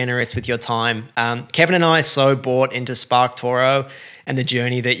so generous with your time. Kevin and I are so bought into SparkToro and the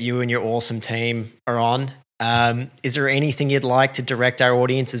journey that you and your awesome team are on. Is there anything you'd like to direct our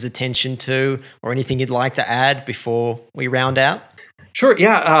audience's attention to, or anything you'd like to add before we round out? Sure.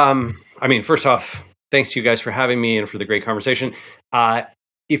 Yeah. First off, thanks to you guys for having me and for the great conversation.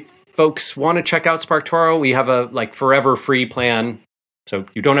 If folks want to check out SparkToro, we have a forever free plan. So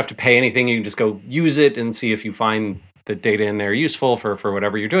you don't have to pay anything. You can just go use it and see if you find the data in there useful for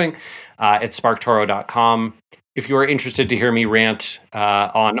whatever you're doing. It's sparktoro.com. If you are interested to hear me rant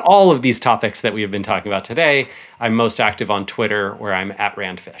on all of these topics that we have been talking about today, I'm most active on Twitter, where I'm at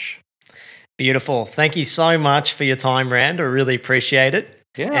Randfish. Beautiful. Thank you so much for your time, Rand. I really appreciate it.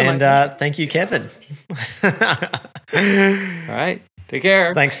 Yeah. And thank you, Kevin. All right. Take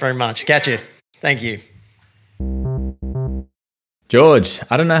care. Thanks very much. Catch you. Thank you. George,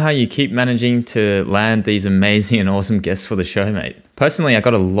 I don't know how you keep managing to land these amazing and awesome guests for the show, mate. Personally, I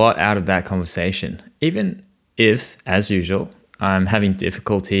got a lot out of that conversation, even if, as usual, I'm having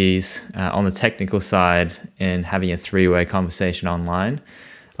difficulties on the technical side in having a three-way conversation online.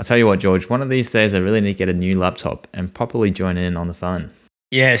 I'll tell you what, George, one of these days I really need to get a new laptop and properly join in on the fun.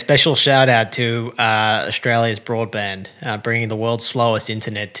 Yeah, special shout out to Australia's broadband, bringing the world's slowest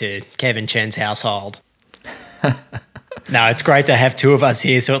internet to Kevin Chen's household. No, it's great to have two of us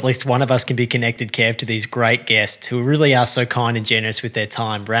here, so at least one of us can be connected, Kev, to these great guests who really are so kind and generous with their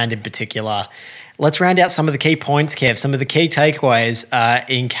time, Rand in particular. Let's round out some of the key points, Kev, some of the key takeaways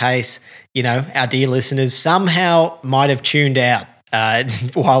in case, our dear listeners somehow might have tuned out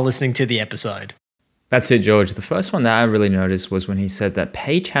while listening to the episode. That's it, George. The first one that I really noticed was when he said that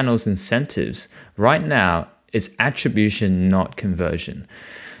pay channels incentives right now is attribution, not conversion.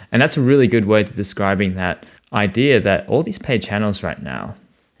 And that's a really good way to describing that idea that all these paid channels right now,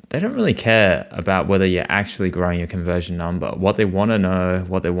 they don't really care about whether you're actually growing your conversion number. What they want to know,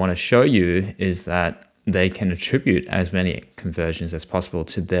 what they want to show you is that they can attribute as many conversions as possible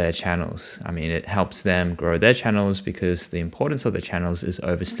to their channels. I mean, it helps them grow their channels because the importance of the channels is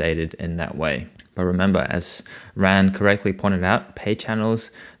overstated in that way. But remember, as Rand correctly pointed out, paid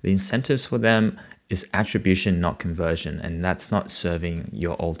channels, the incentives for them is attribution, not conversion. And that's not serving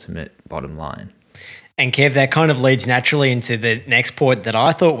your ultimate bottom line. And Kev, that kind of leads naturally into the next point that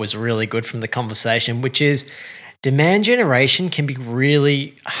I thought was really good from the conversation, which is demand generation can be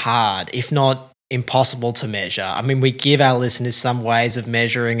really hard, if not impossible to measure. I mean, we give our listeners some ways of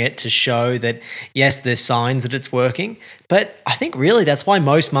measuring it to show that, yes, there's signs that it's working, but I think really that's why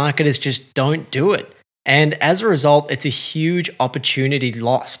most marketers just don't do it. And as a result, it's a huge opportunity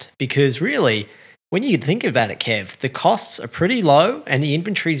lost because really, when you think about it, Kev, the costs are pretty low and the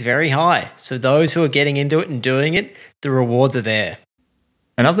inventory is very high. So those who are getting into it and doing it, the rewards are there.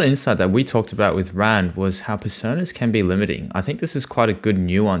 Another insight that we talked about with Rand was how personas can be limiting. I think this is quite a good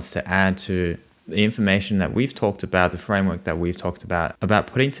nuance to add to the information that we've talked about, the framework that we've talked about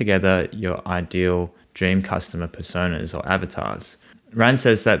putting together your ideal dream customer personas or avatars. Rand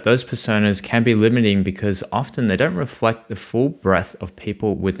says that those personas can be limiting because often they don't reflect the full breadth of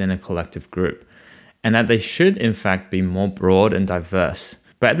people within a collective group, and that they should in fact be more broad and diverse,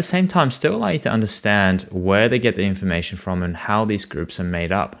 but at the same time still allow you to understand where they get the information from and how these groups are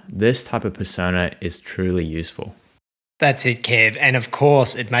made up. This type of persona is truly useful. That's it, Kev. And of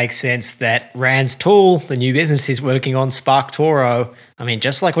course, it makes sense that Rand's tool, the new business he's working on, SparkToro, I mean,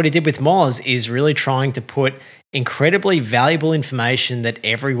 just like what he did with Moz, is really trying to put incredibly valuable information that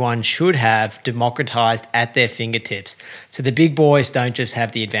everyone should have democratized at their fingertips. So the big boys don't just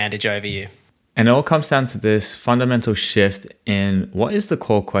have the advantage over you. And it all comes down to this fundamental shift in what is the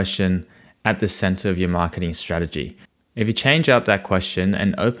core question at the center of your marketing strategy. If you change up that question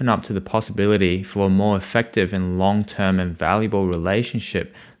and open up to the possibility for a more effective and long-term and valuable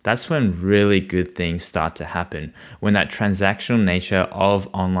relationship, that's when really good things start to happen. When that transactional nature of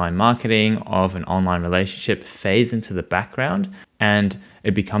online marketing, of an online relationship fades into the background and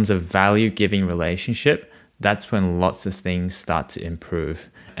it becomes a value-giving relationship, that's when lots of things start to improve.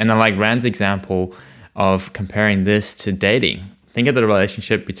 And I like Rand's example of comparing this to dating. Think of the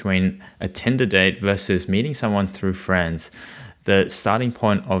relationship between a Tinder date versus meeting someone through friends. The starting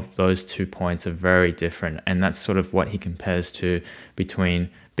point of those 2 points are very different. And that's sort of what he compares to between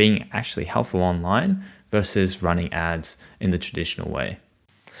being actually helpful online versus running ads in the traditional way.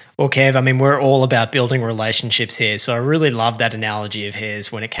 Well, Kev, I mean, we're all about building relationships here. So I really love that analogy of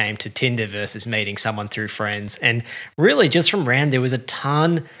his when it came to Tinder versus meeting someone through friends. And really, just from Rand, there was a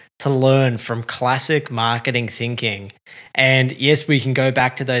ton to learn from classic marketing thinking. And yes, we can go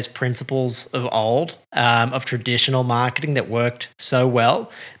back to those principles of old, of traditional marketing that worked so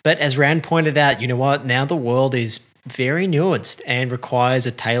well. But as Rand pointed out, you know what? Now the world is very nuanced and requires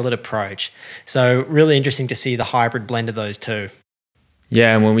a tailored approach. So really interesting to see the hybrid blend of those two.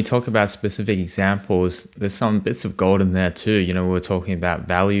 Yeah, and when we talk about specific examples, there's some bits of gold in there too. You know, we're talking about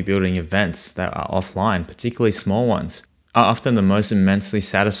value building events that are offline, particularly small ones, are often the most immensely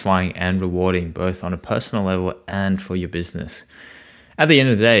satisfying and rewarding, both on a personal level and for your business. At the end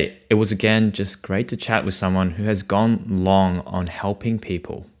of the day, it was again just great to chat with someone who has gone long on helping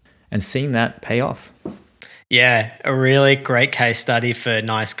people and seeing that pay off. Yeah, a really great case study for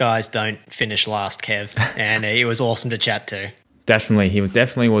nice guys don't finish last, Kev. And it was awesome to chat to. Definitely. He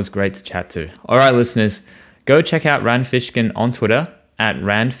definitely was great to chat to. All right, listeners, go check out Rand Fishkin on Twitter at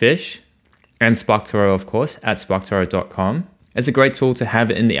RandFish and SparkToro, of course, at SparkToro.com. It's a great tool to have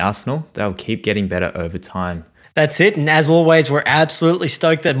in the arsenal that will keep getting better over time. That's it. And as always, we're absolutely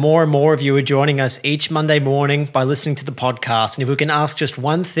stoked that more and more of you are joining us each Monday morning by listening to the podcast. And if we can ask just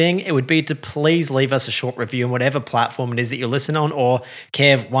one thing, it would be to please leave us a short review on whatever platform it is that you listen on. Or,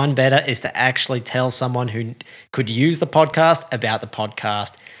 Kev, one better is to actually tell someone who could use the podcast about the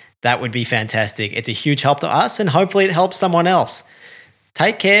podcast. That would be fantastic. It's a huge help to us, and hopefully it helps someone else.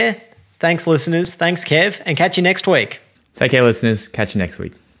 Take care. Thanks, listeners. Thanks, Kev. And catch you next week. Take care, listeners. Catch you next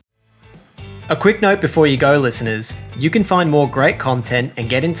week. A quick note before you go, listeners. You can find more great content and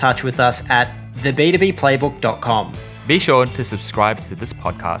get in touch with us at theb2bplaybook.com. Be sure to subscribe to this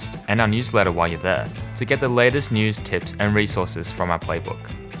podcast and our newsletter while you're there to get the latest news, tips, and resources from our playbook.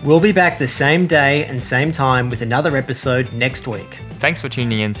 We'll be back the same day and same time with another episode next week. Thanks for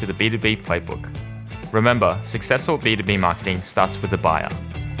tuning in to the B2B Playbook. Remember, successful B2B marketing starts with the buyer.